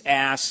on his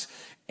ass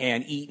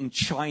and eaten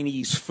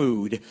Chinese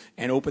food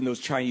and opened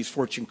those Chinese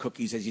fortune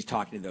cookies as he's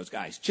talking to those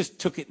guys. Just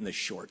took it in the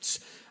shorts.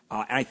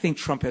 And I think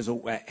Trump has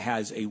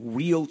a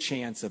real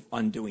chance of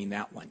undoing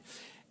that one.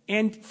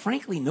 And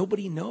frankly,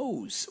 nobody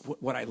knows.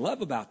 What I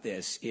love about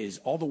this is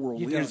all the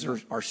world leaders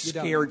are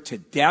scared to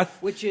death.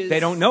 They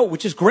don't know,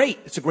 which is great.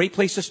 It's a great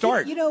place to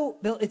start. You know,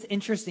 Bill, it's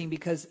interesting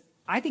because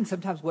I think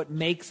sometimes what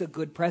makes a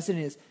good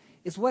president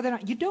is whether or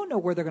not you don't know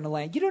where they're going to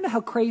land. You don't know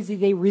how crazy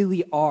they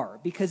really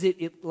are because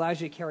it allows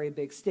you to carry a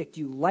big stick.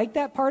 Do you like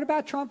that part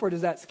about Trump, or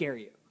does that scare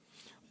you?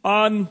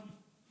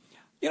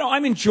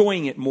 I'm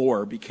enjoying it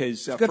more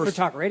because it's good for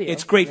talk radio.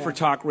 It's great for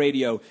talk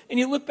radio. And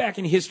you look back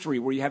in history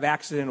where you have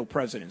accidental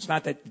presidents.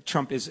 Not that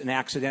Trump is an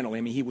accidental.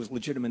 I mean, he was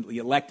legitimately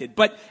elected,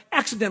 but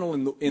accidental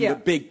in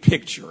the big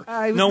picture.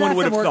 No one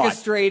would have thought.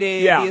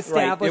 Orchestrated. The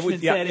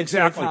establishment said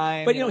exactly.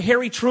 Time, but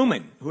Harry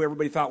Truman, who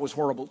everybody thought was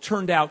horrible,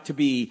 turned out to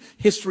be.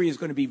 History is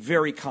going to be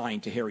very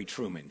kind to Harry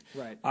Truman.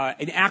 Right.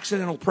 An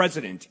accidental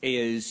president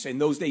is, in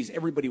those days,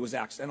 everybody was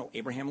accidental.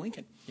 Abraham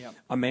Lincoln,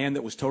 a man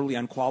that was totally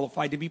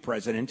unqualified to be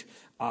president.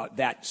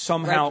 That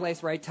somehow right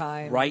place, right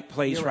time, right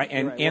place,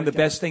 and the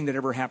best thing that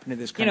ever happened to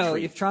this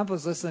country. If Trump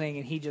was listening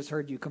and he just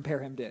heard you compare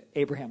him to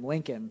Abraham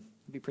Lincoln,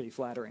 it'd be pretty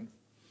flattering.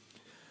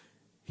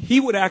 He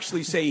would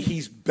actually say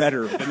he's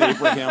better than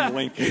Abraham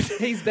Lincoln.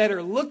 He's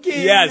better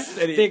looking. Yes,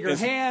 bigger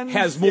hands.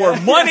 Has more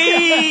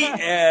money.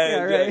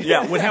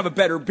 And, would have a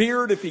better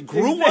beard if he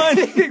grew one.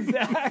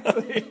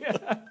 Exactly.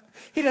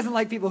 He doesn't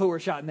like people who were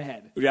shot in the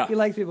head. Yeah. He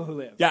likes people who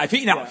live. Yeah,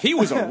 if he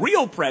was a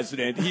real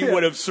president, he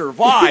would have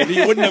survived.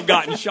 He wouldn't have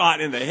gotten shot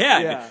in the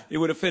head. Yeah. He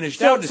would have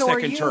finished out his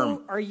second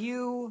term.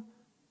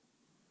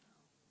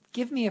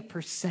 Give me a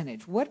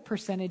percentage. What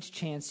percentage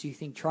chance do you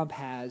think Trump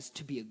has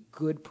to be a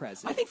good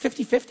president? I think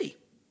 50-50.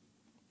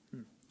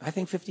 I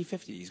think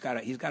 50-50. He's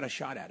got a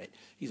shot at it.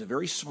 He's a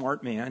very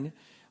smart man.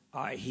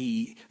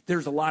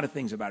 There's a lot of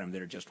things about him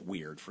that are just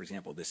weird. For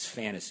example, this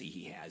fantasy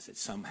he has that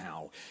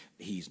somehow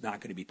he's not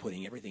going to be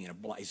putting everything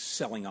he's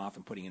selling off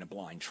and putting in a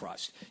blind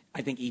trust.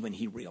 I think even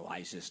he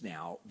realizes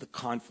now the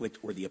conflict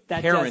or the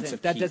appearance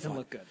of that doesn't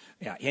look good.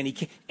 Yeah,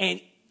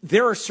 and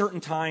there are certain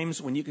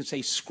times when you can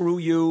say, "Screw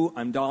you,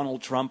 I'm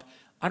Donald Trump."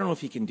 I don't know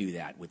if he can do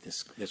that with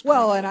this.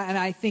 Well, and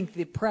I think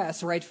the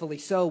press, rightfully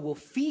so, will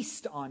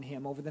feast on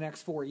him over the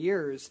next 4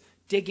 years,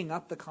 digging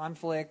up the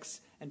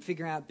conflicts and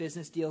figuring out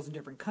business deals in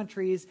different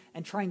countries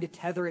and trying to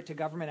tether it to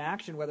government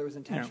action, whether it was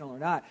intentional or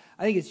not.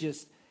 I think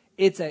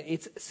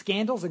it's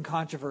scandals and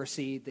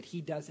controversy that he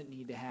doesn't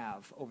need to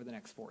have over the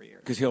next 4 years.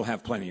 Because he'll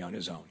have plenty on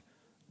his own.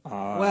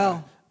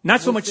 We'll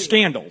Not so much see.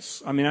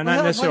 scandals. I mean, not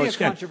necessarily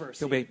scandals.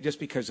 Controversy. Just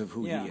because of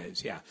who he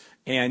is, yeah.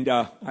 And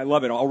I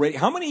love it already.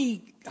 How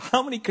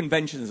many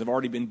conventions have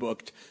already been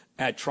booked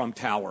at Trump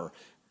Tower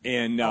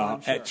and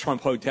at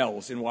Trump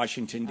hotels in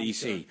Washington,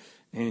 D.C.?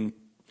 Sure.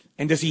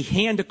 And does he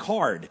hand a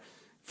card?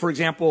 For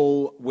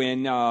example,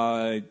 when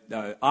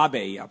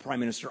Abe, Prime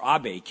Minister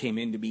Abe, came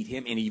in to meet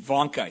him, and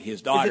Ivanka,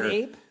 his daughter. Is it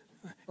Abe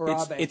or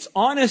Abe? It's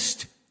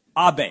honest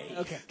Abe.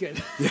 Okay,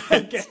 good.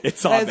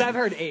 It's Abe. I've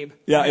heard Abe.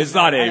 Yeah, it's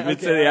not Abe.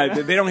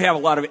 Okay. They don't have a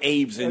lot of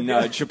Abes in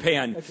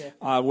Japan,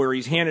 where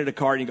he's handed a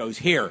card and he goes,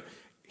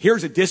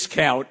 here's a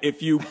discount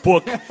if you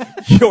book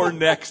your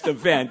next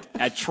event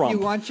at Trump. You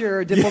want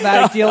your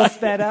diplomatic deal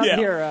sped up?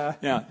 Here.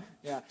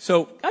 Yeah.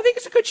 So I think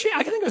it's a good shot.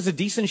 I think it was a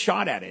decent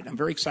shot at it. I'm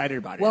very excited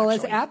about it. Well,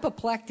 actually. as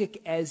apoplectic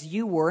as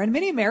you were, and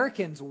many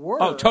Americans were.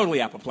 Oh,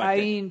 totally apoplectic.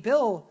 I mean,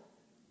 Bill,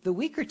 the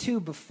week or two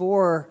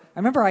before, I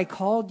remember I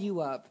called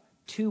you up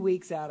 2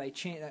 weeks out. I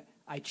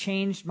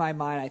changed my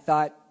mind. I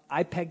thought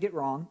I pegged it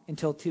wrong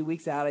until 2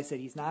 weeks out. I said,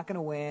 he's not going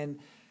to win.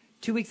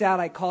 2 weeks out,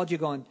 I called you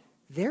going,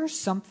 there's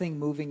something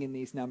moving in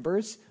these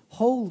numbers.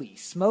 Holy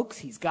smokes,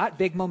 he's got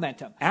big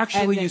momentum.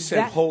 Actually, you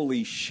said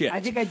holy shit.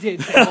 I think I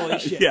did say holy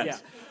shit. Yes. Yeah.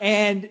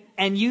 And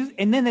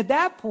then at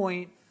that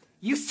point,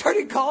 you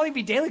started calling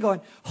me daily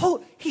going,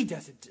 oh, he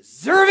doesn't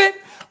deserve it.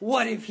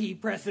 What if he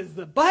presses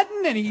the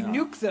button and he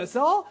nukes us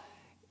all?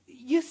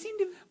 You seem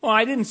to... Well,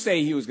 I didn't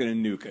say he was going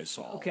to nuke us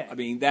all. Okay. I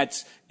mean,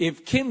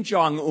 if Kim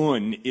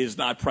Jong-un is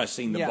not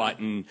pressing the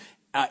button,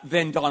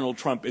 then Donald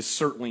Trump is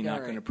certainly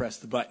not going to press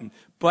the button.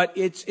 But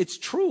it's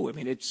true. I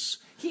mean,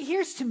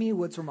 Here's to me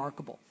what's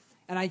remarkable.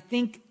 And I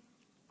think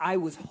I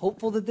was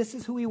hopeful that this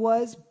is who he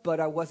was, but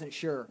I wasn't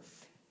sure.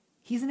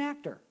 He's an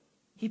actor.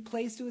 He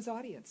plays to his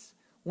audience.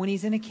 When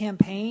he's in a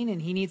campaign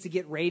and he needs to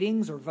get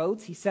ratings or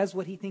votes, he says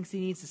what he thinks he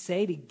needs to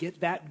say to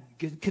get that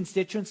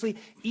constituency,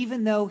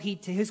 even though he,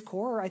 to his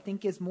core, I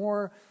think is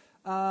more,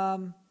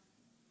 moderate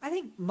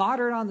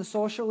on the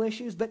social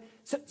issues. But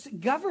so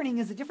governing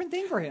is a different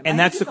thing for him. And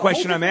that's the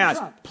question I'm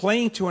asked.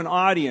 Playing to an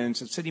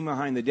audience and sitting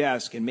behind the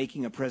desk and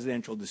making a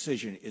presidential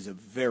decision is a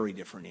very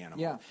different animal.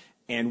 Yeah.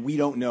 And we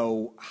don't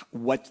know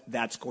what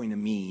that's going to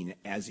mean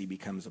as he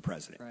becomes the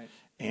president. Right.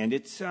 And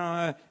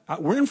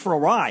we're in for a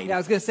ride. Yeah, I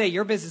was going to say,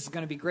 your business is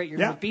going to be great. You're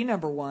going to be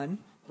number one.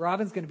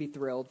 Robin's going to be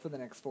thrilled for the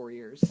next 4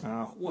 years.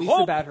 At least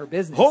about her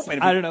business.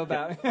 I don't know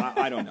about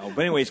I don't know.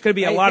 But anyway, it's going to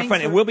be a lot of fun.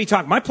 And we'll be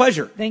talking. My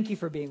pleasure. Thank you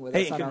for being with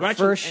us on our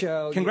first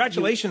show.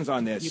 Congratulations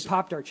on this. You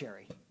popped our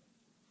cherry.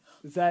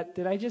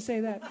 Did I just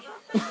say that?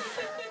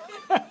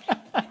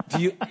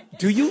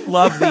 Do you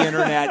love the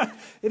internet?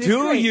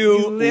 Do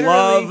you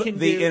love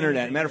the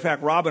internet? Matter of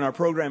fact, Robin, our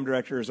program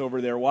director, is over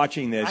there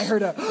watching this. I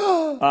heard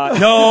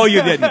no,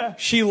 you didn't.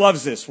 She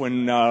loves this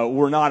when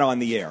we're not on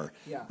the air.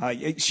 Yeah.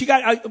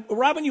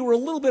 Robin, you were a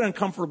little bit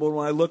uncomfortable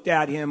when I looked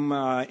at him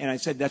and I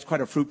said, "That's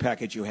quite a fruit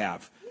package you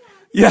have."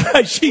 Yeah,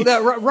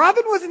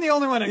 Robin wasn't the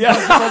only one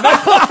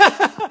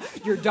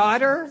uncomfortable. Your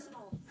daughter.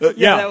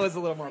 That was a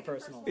little more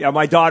personal. Yeah,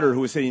 my daughter,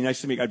 who was sitting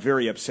next to me, got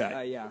very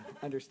upset.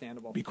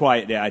 Understandable. Be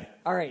quiet, Dad.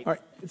 All right.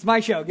 It's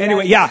my show.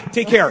 Anyway,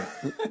 take care.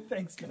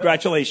 Thanks.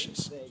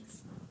 Congratulations.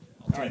 Thanks.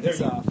 I'll turn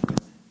this off.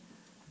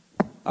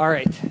 All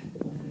right.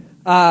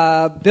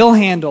 Bill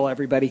Handel,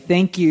 everybody.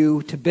 Thank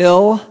you to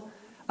Bill.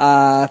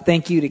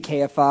 Thank you to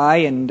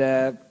KFI.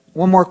 And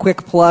one more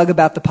quick plug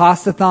about the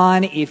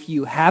Pastathon. If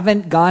you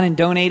haven't gone and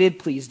donated,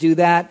 please do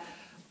that.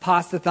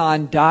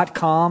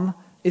 Pastathon.com.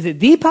 Is it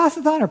the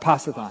Pastathon or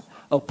Pastathon?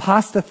 Oh,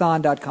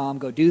 pastathon.com.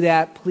 Go do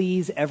that.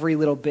 Please, every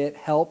little bit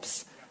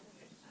helps.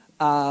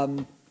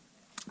 Bill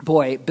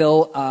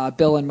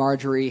and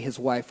Marjorie, his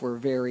wife, were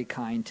very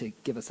kind to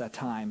give us that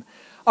time.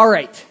 All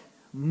right,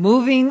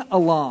 moving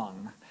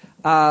along.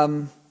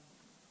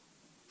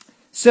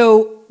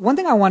 So one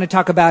thing I want to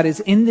talk about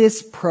is in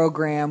this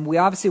program, we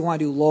obviously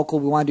want to do local,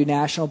 we want to do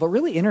national, but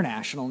really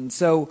international. And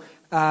so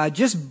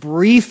just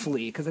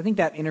briefly, because I think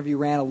that interview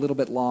ran a little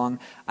bit long,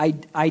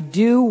 I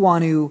do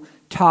want to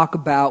talk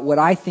about what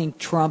I think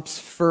Trump's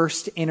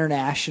first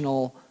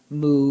international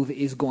move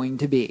is going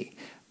to be.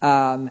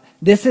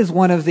 This is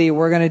one of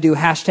we're going to do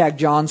hashtag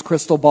John's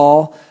Crystal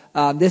Ball.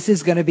 This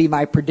is going to be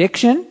my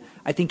prediction.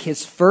 I think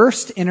his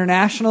first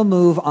international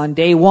move on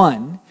day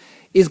one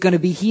is going to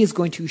be he is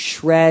going to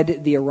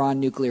shred the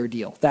Iran nuclear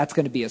deal. That's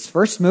going to be his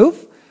first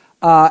move.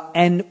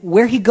 And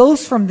where he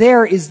goes from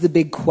there is the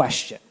big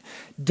question.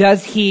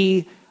 Does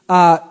he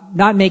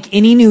not make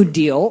any new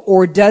deal,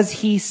 or does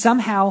he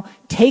somehow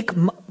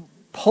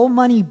pull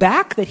money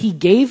back that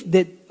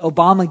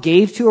Obama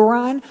gave to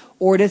Iran,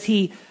 or does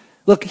he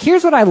look?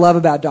 Here's what I love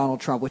about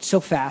Donald Trump, which is so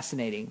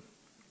fascinating,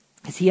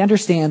 is he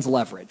understands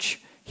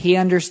leverage, he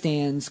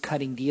understands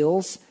cutting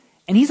deals,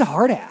 and he's a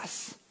hard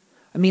ass.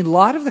 I mean, a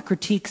lot of the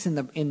critiques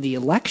in the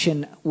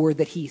election were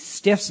that he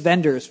stiffs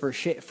vendors for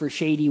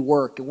shady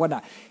work and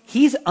whatnot.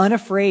 He's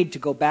unafraid to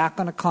go back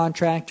on a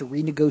contract, to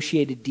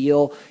renegotiate a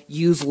deal,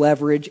 use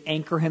leverage,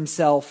 anchor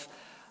himself.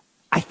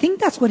 I think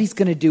that's what he's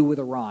going to do with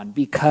Iran,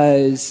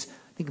 because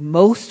I think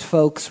most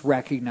folks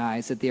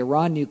recognize that the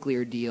Iran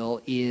nuclear deal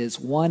is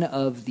one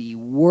of the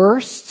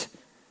worst,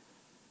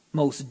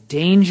 most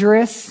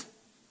dangerous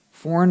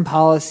foreign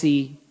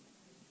policy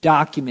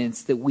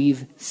documents that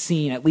we've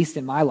seen, at least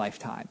in my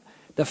lifetime.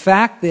 The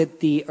fact that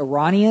the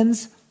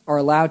Iranians are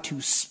allowed to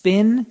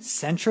spin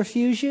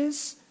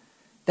centrifuges,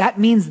 that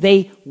means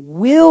they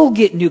will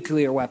get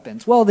nuclear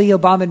weapons. Well, the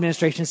Obama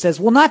administration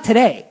says, well, not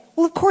today.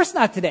 Well, of course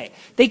not today.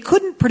 They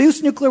couldn't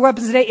produce nuclear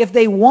weapons today if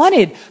they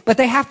wanted, but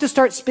they have to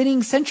start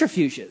spinning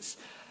centrifuges.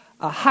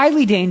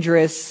 Highly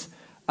dangerous.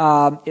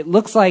 It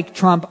looks like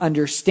Trump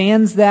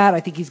understands that.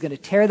 I think he's going to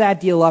tear that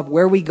deal up.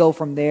 Where we go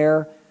from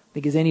there, I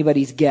think, is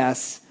anybody's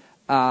guess.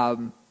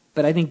 But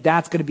I think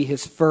that's going to be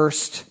his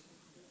first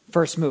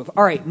move.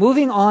 All right,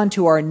 moving on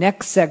to our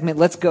next segment.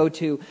 We're going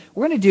to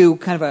do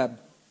kind of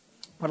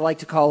what I like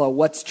to call a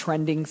what's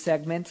trending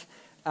segment.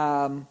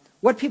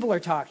 What people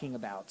are talking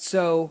about.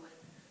 So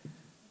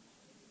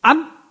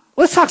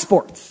let's talk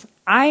sports.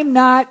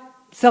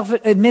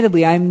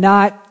 Admittedly, I'm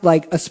not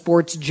like a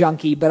sports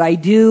junkie, but I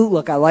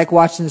like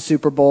watching the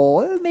Super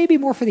Bowl, maybe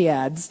more for the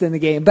ads than the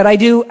game, but I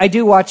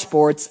do watch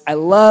sports. I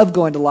love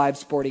going to live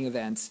sporting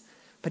events.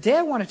 But today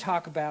I want to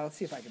talk about, let's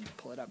see if I can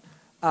pull it up,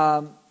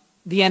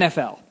 the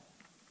NFL.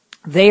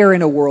 They are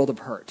in a world of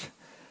hurt.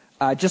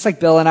 Just like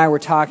Bill and I were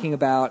talking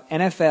about,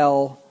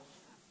 NFL,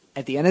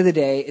 at the end of the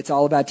day, it's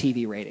all about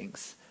TV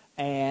ratings.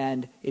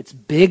 And it's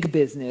big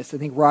business. I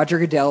think Roger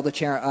Goodell, the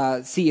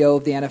CEO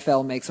of the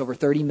NFL, makes over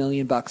 $30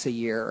 million a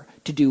year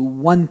to do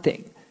one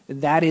thing.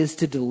 And that is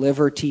to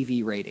deliver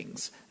TV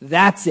ratings.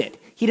 That's it.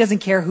 He doesn't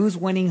care who's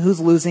winning, who's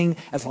losing,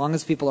 as long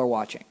as people are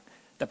watching.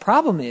 The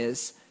problem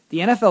is the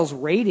NFL's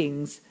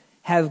ratings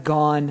have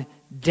gone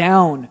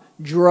down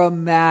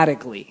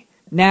dramatically.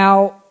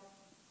 Now,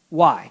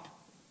 why?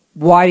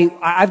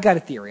 I've got a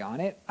theory on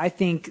it. I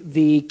think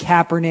the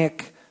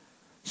Kaepernick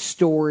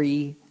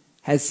story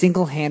has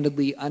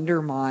single-handedly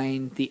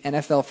undermined the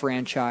NFL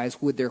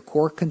franchise with their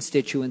core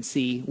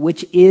constituency,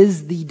 which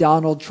is the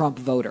Donald Trump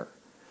voter.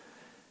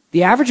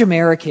 The average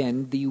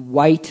American, the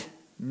white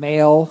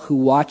male who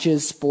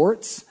watches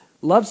sports,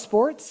 loves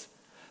sports,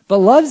 but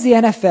loves the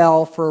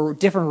NFL for a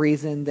different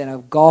reason than a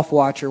golf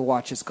watcher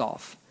watches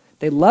golf.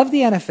 They love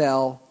the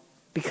NFL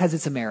because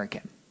it's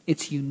American.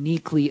 It's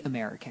uniquely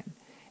American.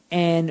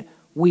 And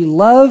we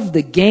love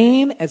the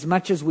game as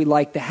much as we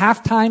like the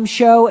halftime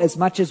show, as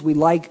much as we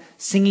like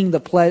singing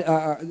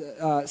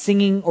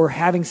singing or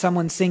having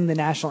someone sing the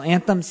national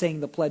anthem,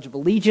 saying the Pledge of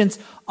Allegiance,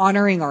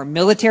 honoring our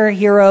military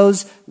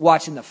heroes,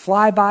 watching the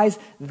flybys.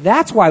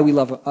 That's why we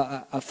love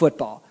a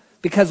football,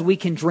 because we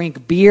can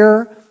drink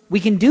beer. We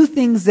can do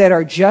things that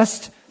are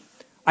just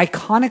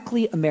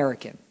iconically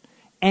American.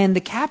 And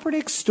the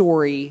Kaepernick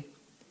story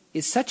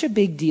is such a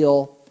big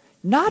deal,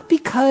 not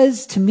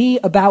because, to me,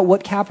 about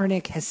what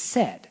Kaepernick has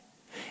said.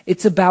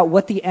 It's about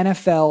what the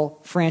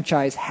NFL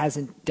franchise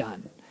hasn't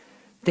done.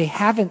 They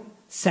haven't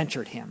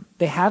censured him.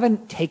 They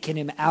haven't taken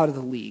him out of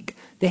the league.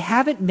 They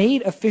haven't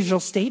made official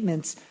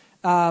statements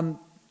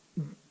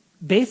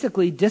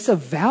basically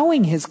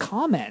disavowing his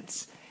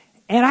comments.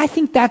 And I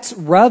think that's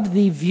rubbed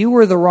the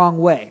viewer the wrong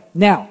way.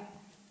 Now,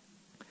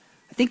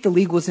 I think the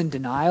league was in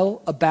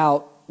denial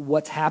about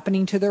what's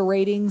happening to their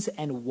ratings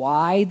and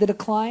why the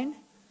decline.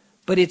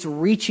 But it's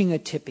reaching a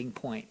tipping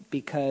point,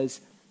 because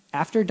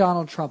after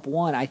Donald Trump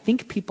won, I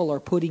think people are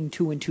putting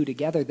two and two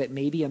together that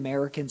maybe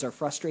Americans are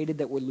frustrated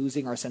that we're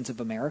losing our sense of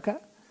America.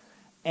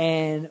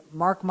 And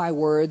mark my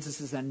words,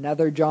 this is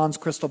another John's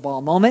crystal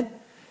ball moment.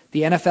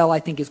 The NFL, I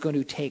think, is going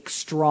to take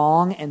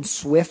strong and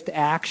swift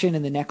action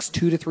in the next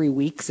 2 to 3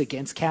 weeks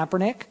against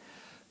Kaepernick,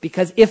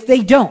 because if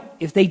they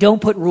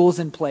don't put rules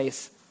in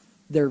place,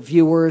 their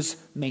viewers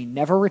may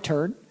never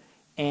return,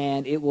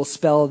 and it will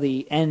spell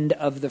the end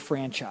of the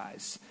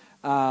franchise.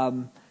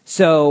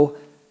 So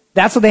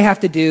that's what they have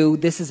to do.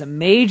 This is a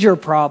major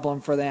problem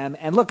for them.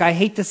 And look, I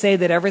hate to say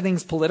that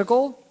everything's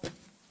political,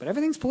 but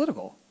everything's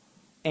political.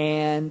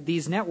 And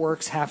these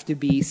networks have to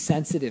be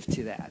sensitive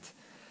to that.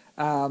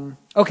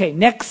 Okay,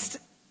 next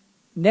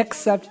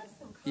subject.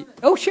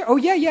 Oh, sure. Oh,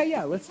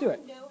 yeah. Let's do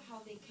it. Know how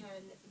they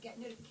can get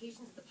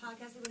notifications of the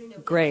podcast. They want to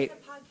know, great. Is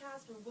it a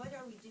podcast, or what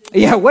are we doing?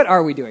 Yeah, what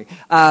are we doing?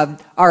 All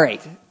right.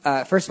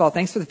 First of all,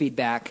 thanks for the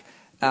feedback.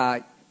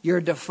 Your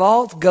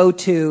default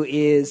go-to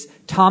is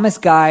Thomas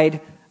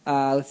Guide.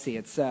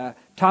 It's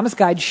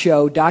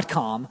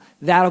thomasguideshow.com.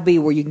 That'll be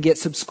where you can get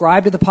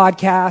subscribed to the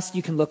podcast.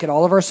 You can look at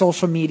all of our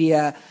social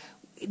media.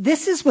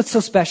 This is what's so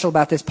special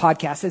about this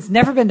podcast. It's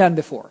never been done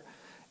before.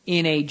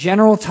 in a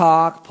general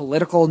talk,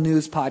 political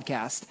news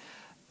podcast.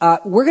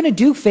 We're going to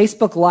do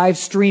Facebook Live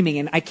streaming,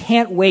 and I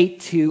can't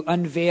wait to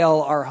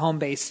unveil our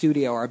home-based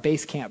studio, our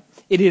base camp.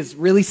 It is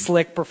really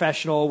slick,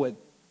 professional.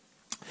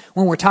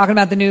 When we're talking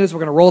about the news, we're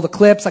going to roll the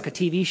clips like a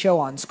TV show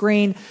on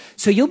screen.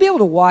 So you'll be able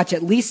to watch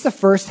at least the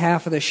first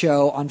half of the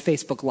show on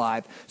Facebook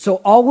Live. So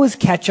always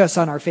catch us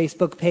on our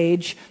Facebook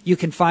page. You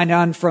can find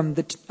on from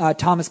the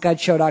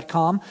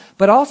thomasguideshow.com.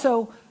 But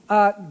also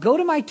go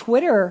to my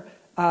Twitter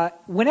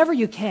whenever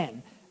you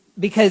can,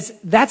 because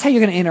that's how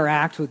you're going to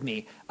interact with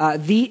me.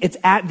 It's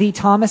at The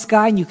Thomas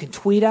Guide, and you can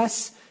tweet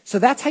us. So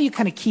that's how you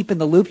kind of keep in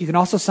the loop. You can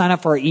also sign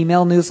up for our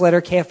email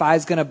newsletter. KFI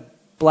is going to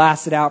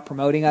blast it out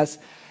promoting us.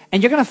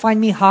 And you're going to find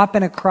me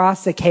hopping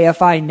across the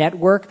KFI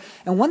network.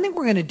 And one thing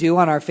we're going to do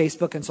on our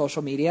Facebook and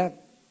social media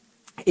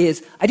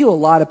is I do a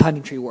lot of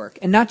punditry work,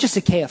 and not just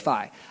at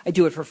KFI. I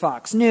do it for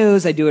Fox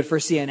News. I do it for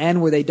CNN,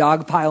 where they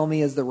dogpile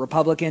me as the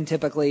Republican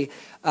typically.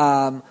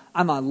 I'm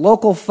on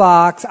local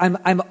Fox.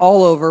 I'm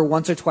all over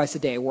once or twice a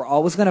day. We're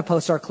always going to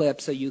post our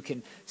clips so you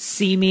can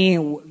see me,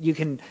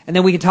 and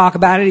then we can talk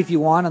about it if you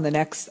want on the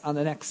next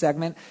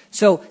segment.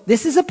 So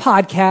this is a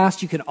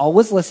podcast. You can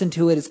always listen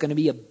to it. It's going to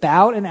be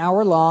about an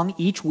hour long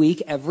each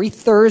week, every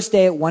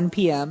Thursday at 1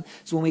 p.m.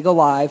 is when we go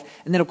live.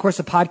 And then, of course,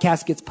 the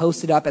podcast gets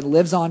posted up and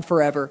lives on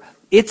forever.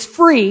 It's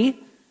free.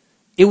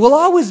 It will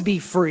always be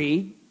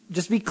free.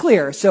 Just be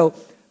clear. So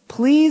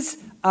please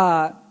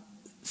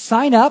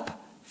sign up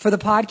for the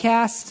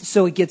podcast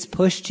so it gets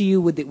pushed to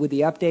you with the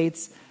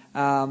updates.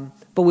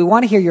 But we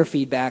want to hear your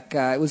feedback.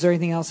 Was there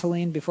anything else,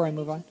 Helene, before I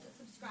move on?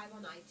 Subscribe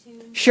on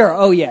iTunes. Sure.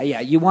 Oh, yeah.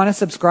 You want to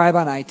subscribe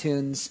on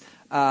iTunes.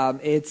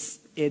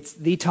 It's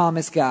The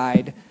Thomas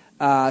Guide.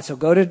 So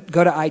go to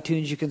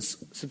iTunes. You can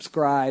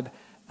subscribe.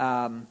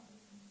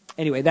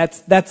 Anyway,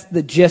 that's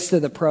the gist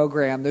of the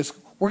program.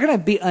 We're going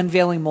to be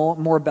unveiling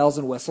more bells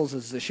and whistles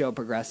as the show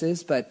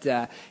progresses. But,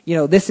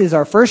 this is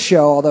our first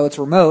show, although it's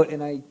remote,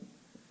 and I'm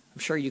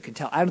sure you can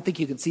tell. I don't think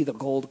you can see the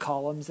gold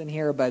columns in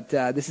here, but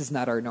this is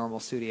not our normal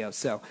studio.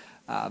 So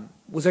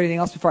was there anything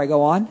else before I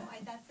go on? No,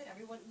 that's it,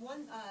 everyone.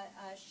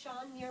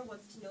 Sean here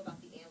wants to know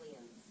about the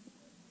aliens.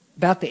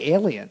 About the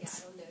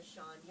aliens? Yeah, I don't know,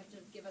 Sean. You have to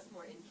give us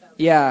more info.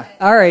 Yeah.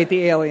 All right,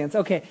 the aliens.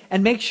 Okay.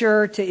 And make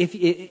sure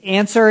to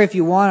answer if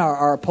you want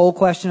our poll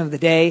question of the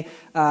day,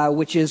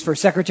 which is for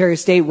Secretary of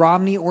State,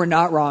 Romney or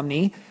not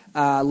Romney.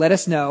 Let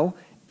us know.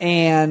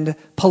 And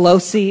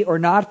Pelosi or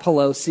not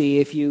Pelosi,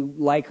 if you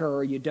like her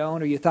or you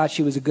don't, or you thought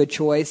she was a good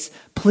choice,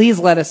 please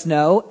let us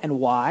know and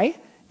why,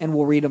 and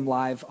we'll read them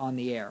live on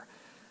the air.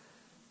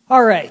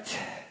 All right.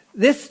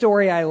 This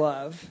story I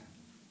love.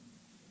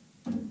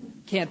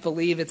 Can't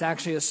believe it's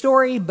actually a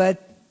story,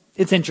 but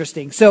it's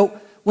interesting. So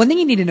one thing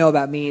you need to know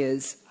about me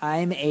is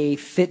I'm a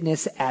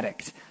fitness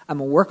addict. I'm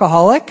a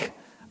workaholic.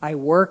 I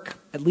work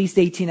at least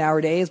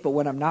 18-hour days, but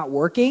when I'm not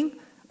working,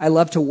 I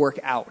love to work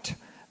out.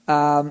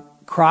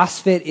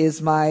 CrossFit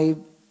is my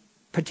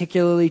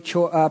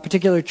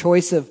particular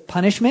choice of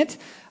punishment.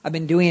 I've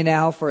been doing it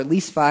now for at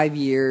least 5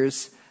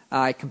 years.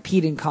 I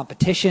compete in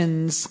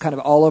competitions kind of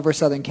all over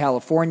Southern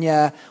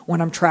California.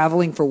 When I'm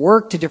traveling for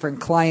work to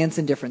different clients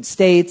in different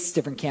states,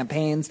 different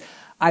campaigns,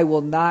 I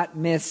will not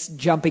miss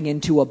jumping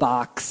into a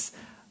box.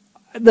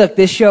 Look,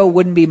 this show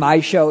wouldn't be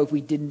my show if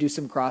we didn't do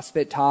some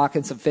CrossFit talk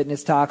and some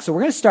fitness talk. So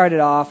we're going to start it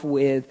off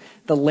with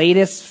the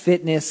latest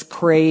fitness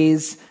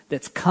craze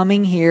that's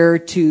coming here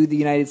to the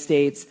United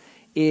States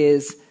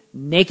is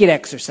naked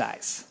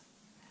exercise.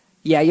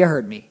 Yeah, you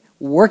heard me.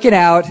 Working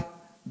out,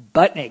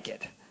 butt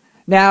naked.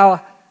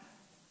 Now,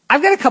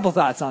 I've got a couple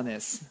thoughts on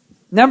this.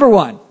 Number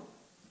one,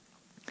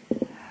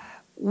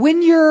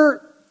 when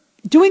you're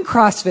doing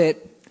CrossFit,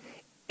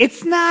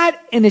 it's not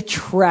an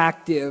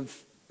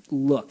attractive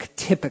look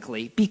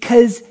typically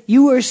because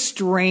you are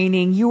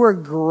straining, you are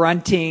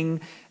grunting.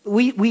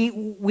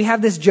 We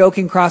have this joke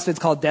in CrossFit, it's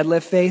called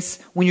deadlift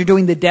face. When you're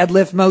doing the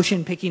deadlift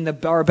motion, picking the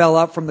barbell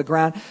up from the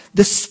ground,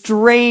 the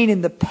strain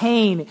and the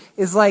pain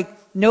is like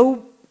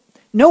no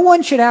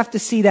one should have to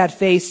see that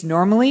face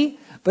normally,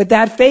 but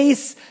that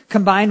face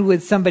combined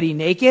with somebody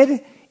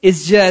naked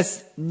is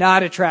just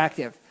not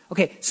attractive.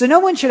 Okay, so no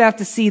one should have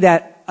to see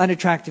that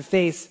unattractive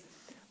face.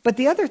 But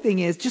the other thing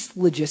is just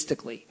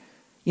logistically.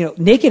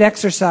 Naked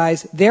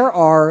exercise, there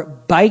are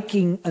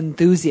biking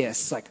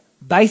enthusiasts, like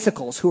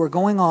bicycles, who are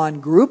going on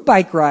group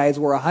bike rides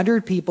where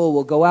 100 people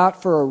will go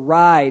out for a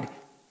ride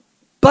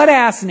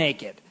butt-ass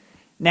naked.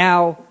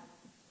 Now,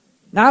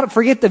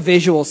 forget the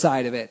visual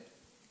side of it.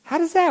 How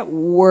does that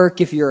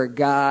work if you're a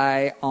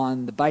guy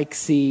on the bike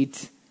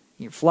seat,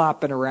 you're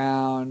flopping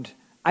around?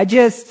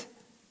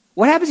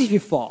 What happens if you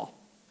fall?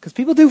 Because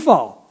people do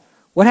fall.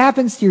 What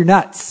happens to your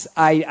nuts?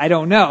 I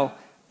don't know.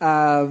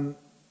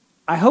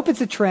 I hope it's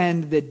a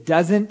trend that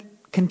doesn't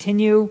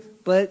continue,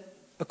 but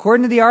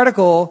according to the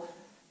article,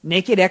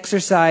 naked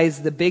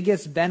exercise, the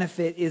biggest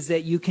benefit is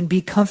that you can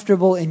be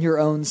comfortable in your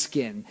own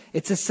skin.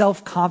 It's a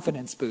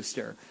self-confidence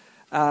booster.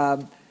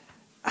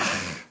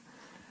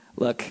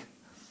 Look,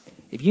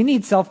 if you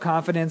need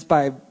self-confidence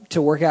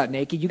to work out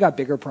naked, you got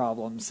bigger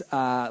problems.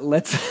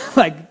 Let's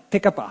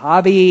pick up a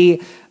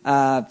hobby,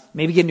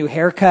 maybe get a new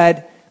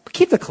haircut.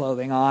 keep the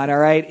clothing on, all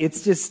right?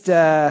 It's just,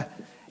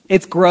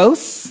 it's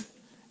gross.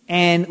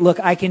 And look,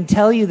 I can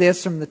tell you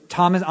this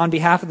on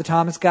behalf of the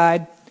Thomas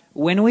Guide.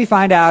 When we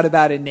find out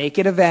about a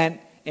naked event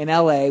in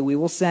LA, we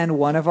will send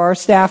one of our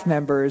staff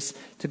members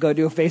to go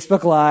do a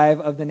Facebook Live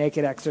of the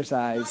naked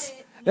exercise.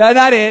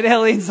 Not it.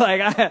 Helene's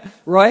like,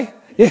 Roy?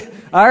 Yeah.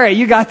 All right,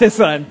 you got this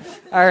one.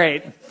 All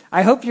right.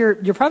 I hope you're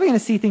probably going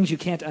to see things you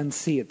can't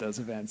unsee at those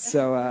events.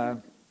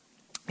 So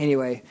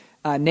anyway,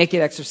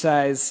 naked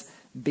exercise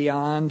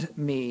beyond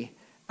me.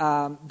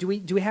 Do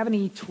we have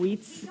any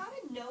tweets? We got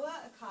a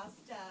Noah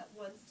Acosta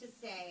wants to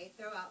say,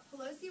 throw out,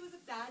 Pelosi was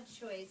a bad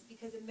choice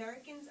because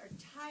Americans are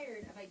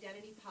tired of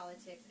identity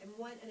politics and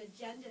want an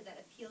agenda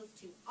that appeals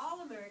to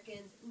all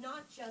Americans,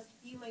 not just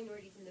few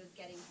minorities and those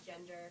getting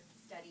gender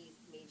studies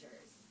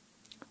majors.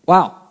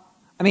 Wow.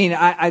 I mean,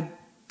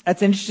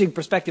 that's an interesting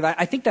perspective.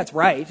 I think that's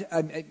right.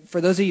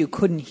 For those of you who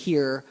couldn't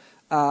hear,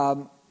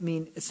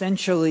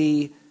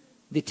 essentially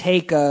the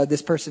take,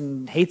 this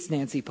person hates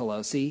Nancy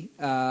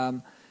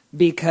Pelosi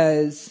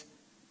because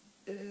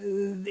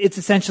it's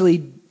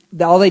essentially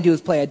all they do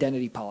is play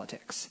identity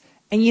politics.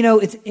 And,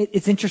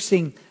 it's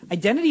interesting.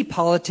 Identity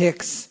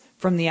politics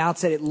from the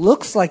outset, it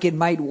looks like it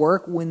might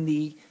work when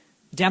the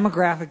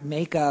demographic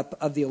makeup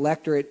of the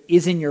electorate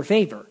is in your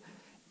favor.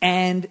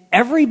 And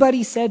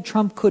everybody said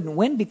Trump couldn't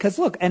win because,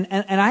 look, and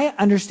I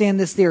understand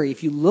this theory.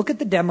 If you look at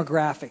the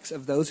demographics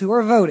of those who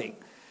are voting,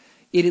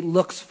 it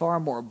looks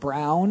far more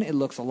brown. It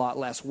looks a lot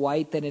less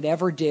white than it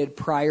ever did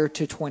prior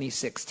to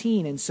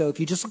 2016. And so if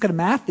you just look at a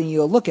math thing, you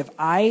go, look, if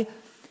I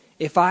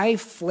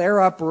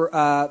flare up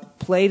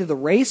play to the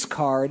race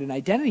card in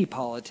identity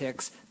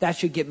politics, that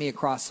should get me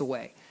across the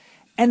way.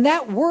 And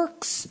that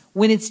works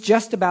when it's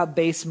just about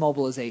base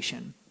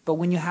mobilization. But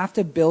when you have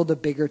to build a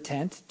bigger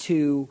tent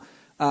to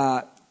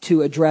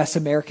address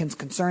Americans'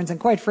 concerns, and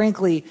quite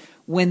frankly,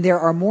 when there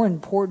are more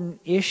important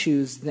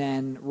issues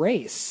than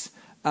race.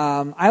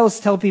 I always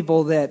tell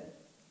people that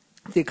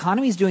if the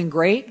economy is doing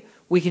great,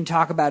 we can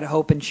talk about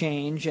hope and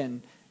change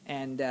and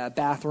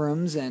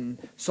bathrooms and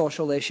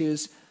social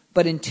issues.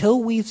 But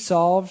until we've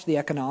solved the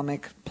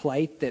economic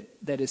plight that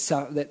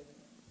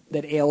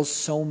ails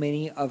so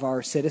many of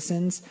our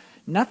citizens,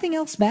 nothing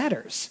else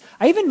matters.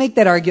 I always make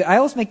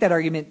that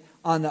argument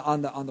on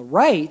the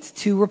right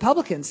to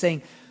Republicans,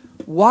 saying,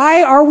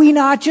 why are we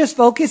not just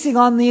focusing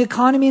on the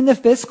economy and the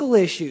fiscal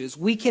issues?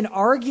 We can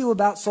argue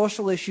about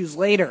social issues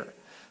later,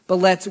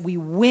 but we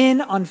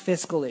win on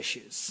fiscal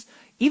issues.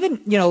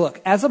 Even, look,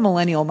 as a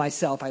millennial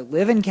myself, I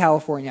live in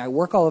California. I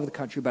work all over the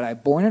country, but I'm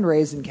born and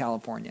raised in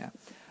California.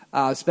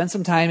 Spent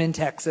some time in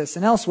Texas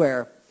and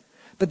elsewhere.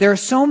 But there are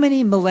so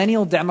many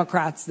millennial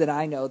Democrats that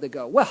I know that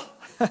go, well,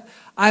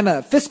 I'm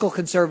a fiscal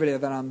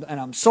conservative and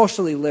I'm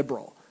socially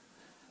liberal.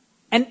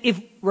 And if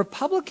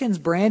Republicans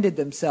branded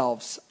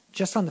themselves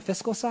just on the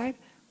fiscal side,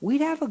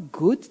 we'd have a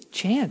good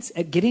chance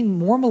at getting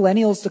more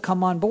millennials to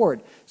come on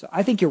board. So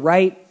I think you're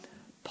right.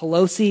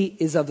 Pelosi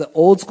is of the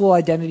old school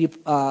identity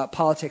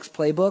politics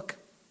playbook,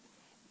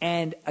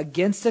 and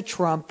against a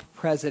Trump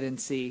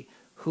presidency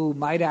who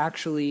might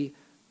actually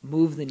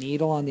move the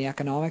needle on the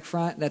economic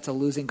front, that's a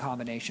losing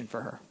combination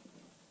for her.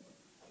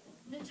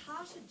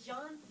 Natasha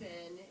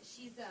Johnson,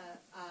 she's a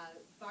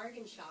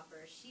bargain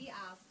shopper. She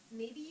asks,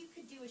 maybe you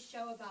could do a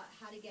show about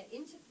how to get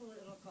into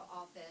political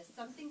office,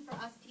 something for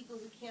us people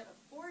who can't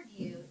afford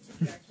you to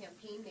be our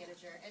campaign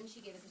manager. And she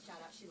gave us a shout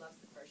out. She loves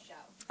the first show.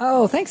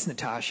 Oh, thanks,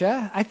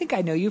 Natasha. I think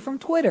I know you from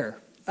Twitter.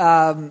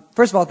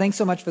 First of all, thanks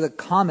so much for the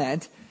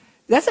comment.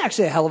 That's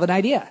actually a hell of an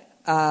idea.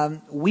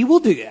 We will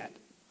do that.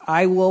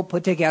 I will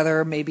put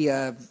together maybe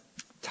a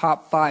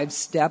top 5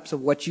 steps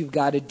of what you've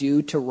got to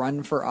do to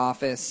run for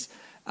office.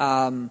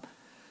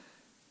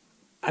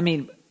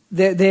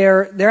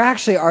 There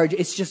actually are.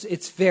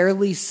 It's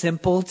fairly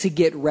simple to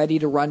get ready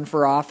to run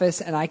for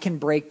office, and I can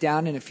break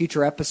down in a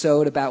future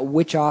episode about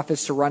which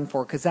office to run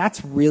for, because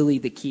that's really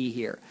the key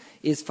here,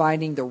 is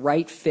finding the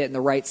right fit and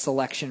the right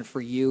selection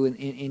for you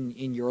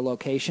in your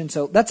location.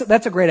 So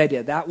that's a great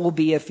idea. That will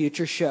be a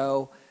future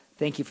show.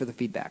 Thank you for the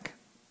feedback.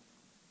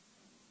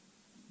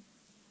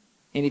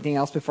 Anything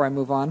else before I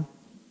move on?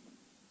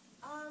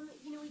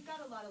 We've got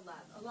a lot of love.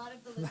 A lot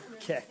of the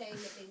listeners are saying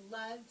that they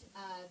loved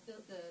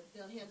the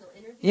Bill Handel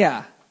interview.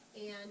 Yeah.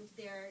 And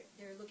they're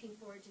looking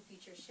forward to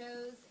future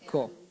shows. And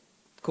Cool.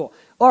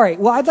 All right.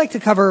 Well, I'd like to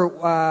cover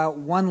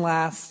one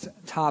last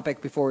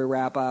topic before we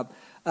wrap up.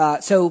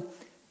 So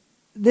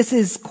this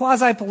is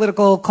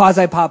quasi-political,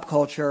 quasi-pop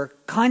culture.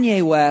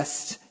 Kanye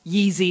West,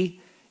 Yeezy,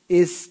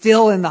 is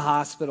still in the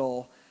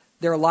hospital.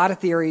 There are a lot of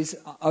theories.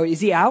 Oh, is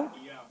he out?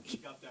 Yeah, he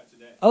got that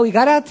today. Oh, he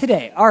got out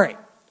today. All right.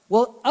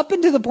 Well, up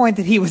until the point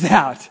that he was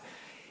out,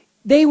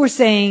 they were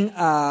saying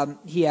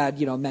he had,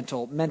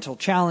 mental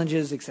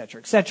challenges,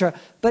 et cetera,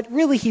 but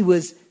really he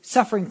was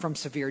suffering from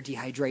severe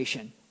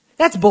dehydration.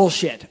 That's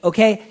bullshit,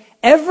 okay?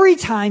 Every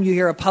time you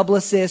hear a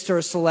publicist or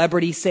a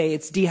celebrity say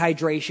it's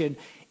dehydration,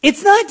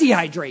 it's not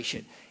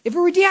dehydration. If it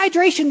were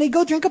dehydration, they'd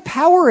go drink a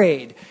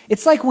Powerade.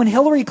 It's like when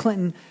Hillary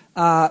Clinton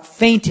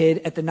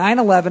fainted at the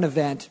 9/11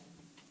 event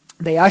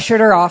They ushered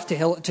her off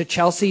to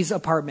Chelsea's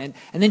apartment,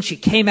 and then she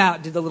came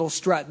out, did the little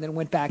strut, and then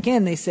went back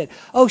in. They said,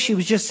 oh, she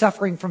was just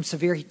suffering from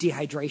severe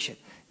dehydration.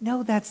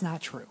 No, that's not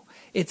true.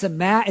 It's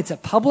a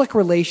public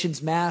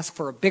relations mask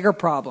for a bigger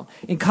problem.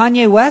 In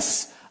Kanye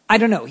West, I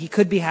don't know. He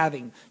could be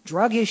having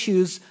drug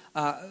issues,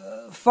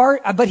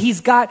 but he's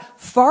got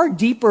far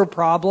deeper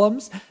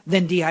problems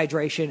than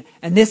dehydration.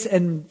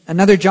 And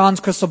another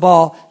John's crystal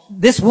ball,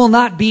 this will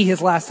not be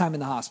his last time in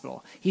the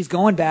hospital. He's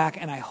going back,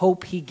 and I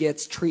hope he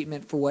gets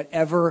treatment for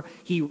whatever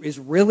he is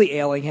really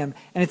ailing him,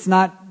 and it's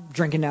not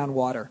drinking down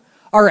water.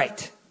 All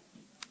right.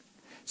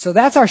 So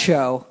that's our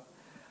show.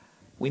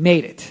 We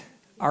made it.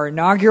 Our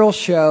inaugural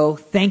show.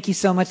 Thank you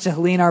so much to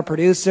Helene, our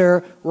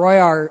producer, Roy,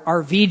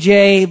 our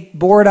VJ,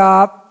 board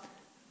op,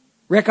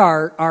 Rick,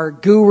 our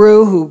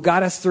guru who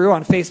got us through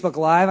on Facebook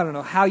Live. I don't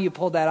know how you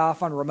pulled that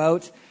off on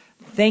remote.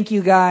 Thank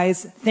you,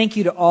 guys. Thank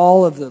you to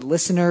all of the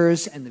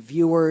listeners and the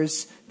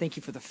viewers. Thank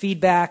you for the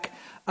feedback.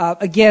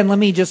 Again, let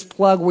me just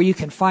plug where you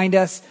can find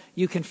us.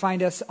 You can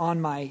find us on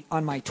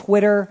my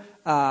Twitter,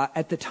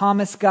 at the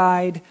Thomas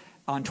Guide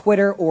on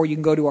Twitter, or you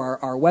can go to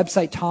our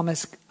website,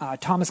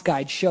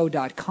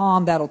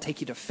 thomasguideshow.com. That'll take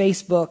you to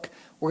Facebook.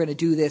 We're going to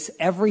do this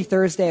every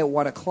Thursday at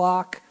 1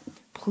 o'clock.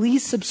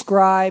 Please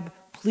subscribe.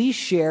 Please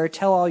share,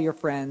 tell all your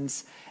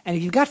friends. And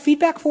if you've got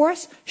feedback for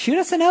us, shoot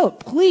us a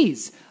note,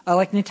 please.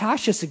 Like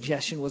Natasha's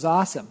suggestion was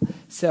awesome.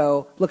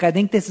 So, look, I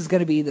think this is going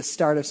to be the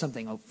start of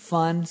something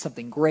fun,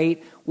 something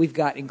great. We've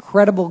got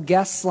incredible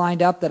guests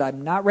lined up that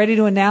I'm not ready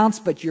to announce,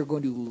 but you're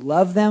going to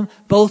love them.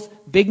 Both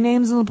big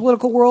names in the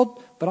political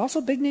world, but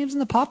also big names in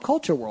the pop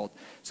culture world.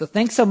 So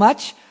thanks so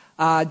much.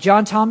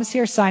 John Thomas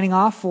here, signing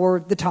off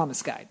for the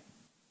Thomas Guide.